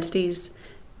identities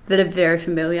that are very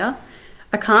familiar.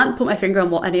 I can't put my finger on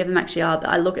what any of them actually are, but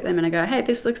I look at them and I go, hey,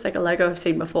 this looks like a logo I've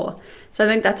seen before. So I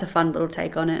think that's a fun little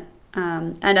take on it.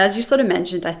 And as you sort of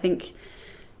mentioned, I think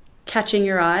catching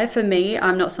your eye, for me,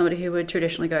 I'm not somebody who would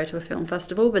traditionally go to a film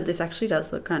festival, but this actually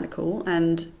does look kind of cool.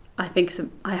 And I think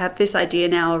I have this idea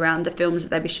now around the films that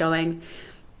they'll be showing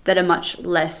that are much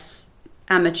less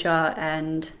amateur,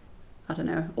 and I don't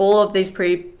know, all of these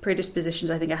predispositions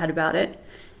I think I had about it.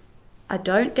 I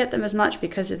don't get them as much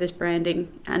because of this branding,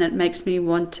 and it makes me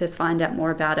want to find out more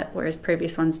about it, whereas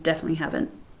previous ones definitely haven't.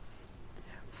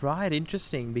 Right,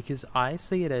 interesting, because I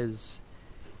see it as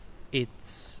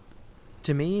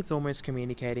to me it's almost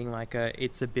communicating like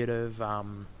it's a bit of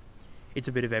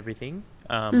everything.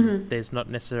 There's not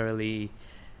necessarily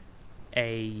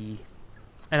and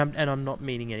I'm not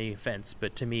meaning any offense,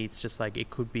 but to me it's just like it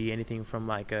could be anything from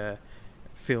like a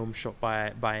film shot by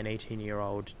an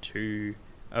 18-year-old to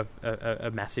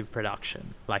a massive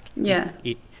production. Like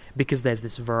it because there's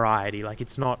this variety. Like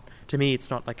it's not, to me it's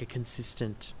not like a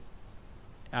consistent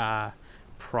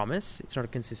promise. It's not a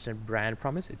consistent brand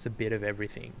promise. It's a bit of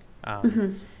everything.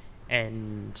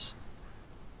 And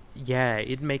yeah,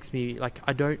 it makes me like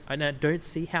I don't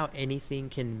see how anything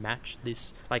can match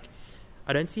this. Like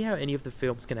I don't see how any of the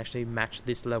films can actually match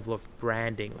this level of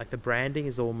branding. Like the branding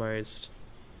is almost,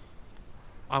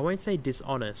 I won't say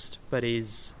dishonest, but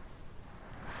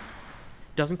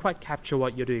doesn't quite capture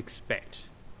what you're to expect.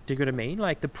 Do you get what I mean?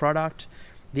 Like the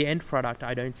end product,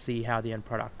 I don't see how the end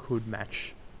product could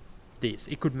match this.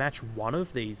 It could match one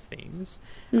of these things,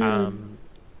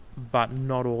 but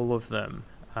not all of them.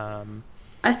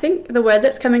 I think the word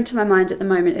that's coming to my mind at the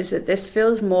moment is that this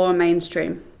feels more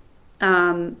mainstream,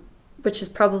 which is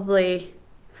probably,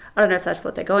 I don't know if that's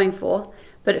what they're going for,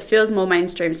 but it feels more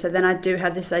mainstream. So then I do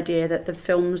have this idea that the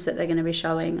films that they're going to be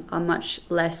showing are much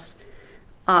less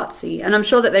artsy. And I'm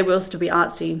sure that they will still be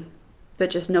artsy,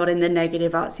 but just not in the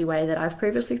negative artsy way that I've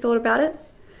previously thought about it.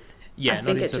 Yeah,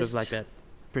 not in sort of like that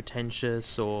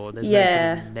pretentious, or there's no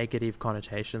sort of negative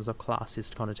connotations or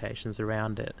classist connotations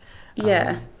around it.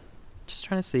 Just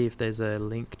trying to see if there's a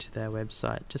link to their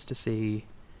website, just to see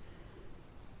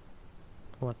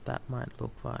what that might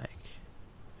look like.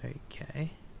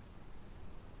 Okay.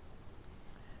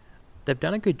 They've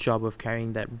done a good job of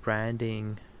carrying that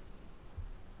branding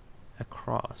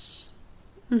across.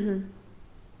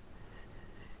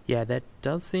 Yeah, that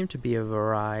does seem to be a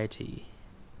variety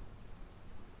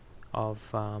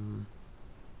of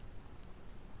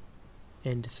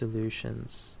end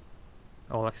solutions,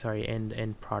 or like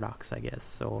end products, I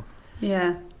guess. Or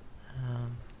it's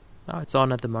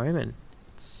on at the moment.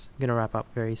 It's gonna wrap up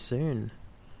very soon.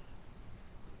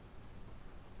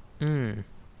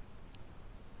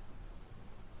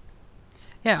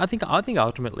 Yeah, I think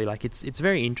ultimately, like, it's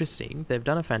very interesting. They've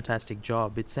done a fantastic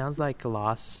job. It sounds like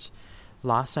last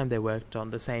time they worked on,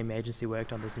 the same agency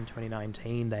worked on this in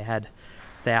 2019. They had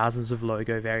thousands of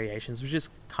logo variations, which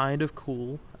is kind of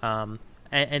cool. And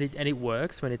it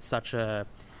works when it's such a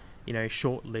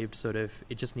short-lived sort of.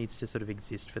 It just needs to sort of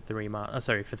exist for 3 months.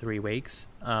 For 3 weeks,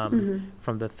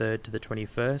 from the 3rd to the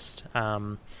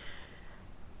 21st.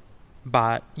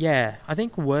 But yeah, I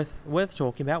think worth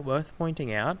talking about, worth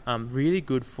pointing out. Really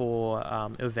good for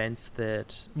events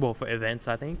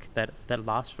I think that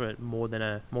last for more than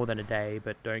a day,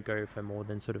 but don't go for more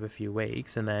than sort of a few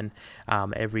weeks. And then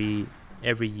every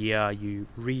year you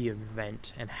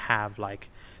reinvent and have like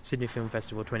Sydney Film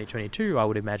Festival 2022, I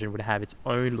would imagine, would have its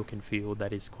own look and feel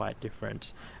that is quite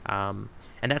different. And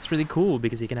that's really cool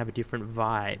because you can have a different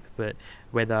vibe. But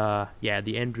whether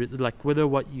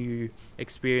what you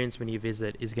experience when you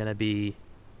visit is going to be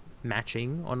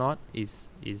matching or not is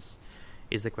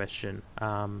the question.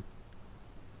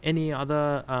 Any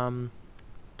other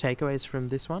takeaways from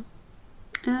this one?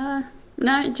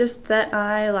 No, just that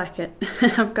I like it.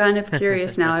 I'm kind of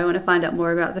curious now. I want to find out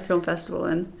more about the film festival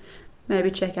and maybe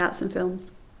check out some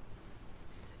films.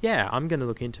 Yeah, I'm going to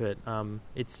look into it.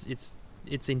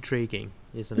 It's intriguing,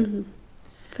 isn't it?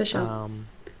 For sure.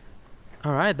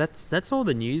 All right, that's all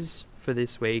the news for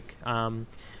this week.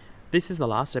 This is the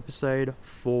last episode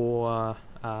for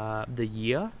the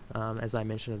year. As I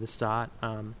mentioned at the start,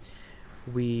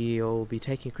 we'll be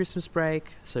taking a Christmas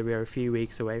break, so we are a few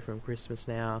weeks away from Christmas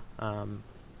now.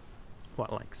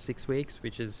 6 weeks,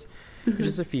 which is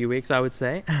a few weeks, I would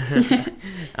say.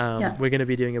 Yeah. We're going to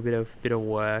be doing a bit of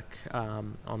work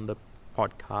on the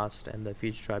podcast and the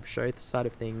Future Tribe show side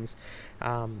of things,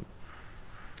 and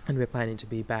we're planning to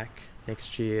be back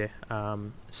next year.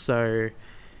 So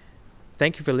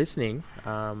thank you for listening.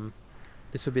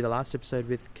 This will be the last episode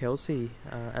with Kelsey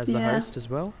as the host as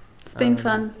well. It's been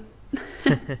fun.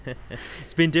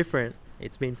 It's been different.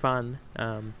 It's been fun.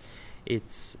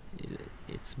 It's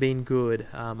been good.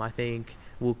 I think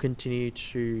we're going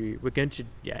to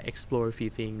explore a few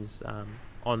things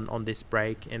on this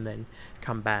break and then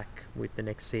come back with the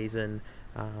next season.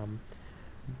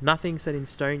 Nothing set in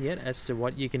stone yet as to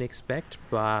what you can expect,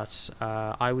 but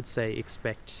I would say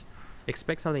expect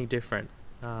something different.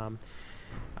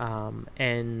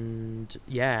 And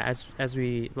yeah,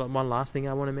 one last thing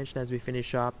I want to mention as we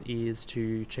finish up is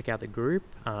to check out the group.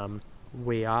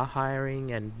 We are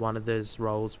hiring, and one of those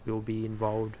roles will be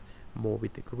involved more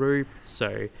with the group.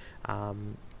 So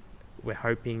we're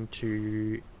hoping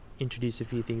to introduce a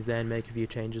few things there and make a few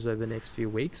changes over the next few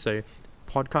weeks. So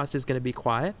podcast is going to be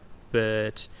quiet,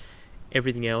 but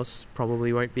everything else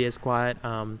probably won't be as quiet.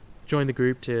 Join the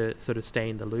group to sort of stay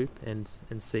in the loop and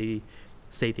see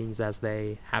things as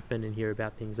they happen and hear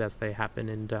about things as they happen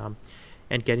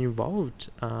and get involved.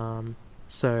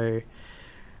 So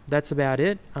that's about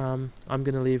it. I'm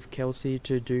going to leave Kelsey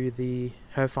to do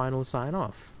her final sign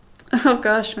off. Oh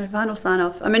gosh, my final sign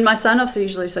off. I mean, my sign offs are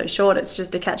usually so short, it's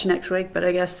just to catch you next week, but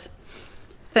I guess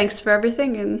thanks for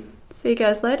everything and see you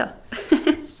guys later.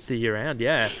 See you around.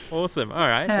 Yeah, awesome. All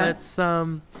right, let's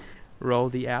roll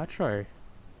the outro.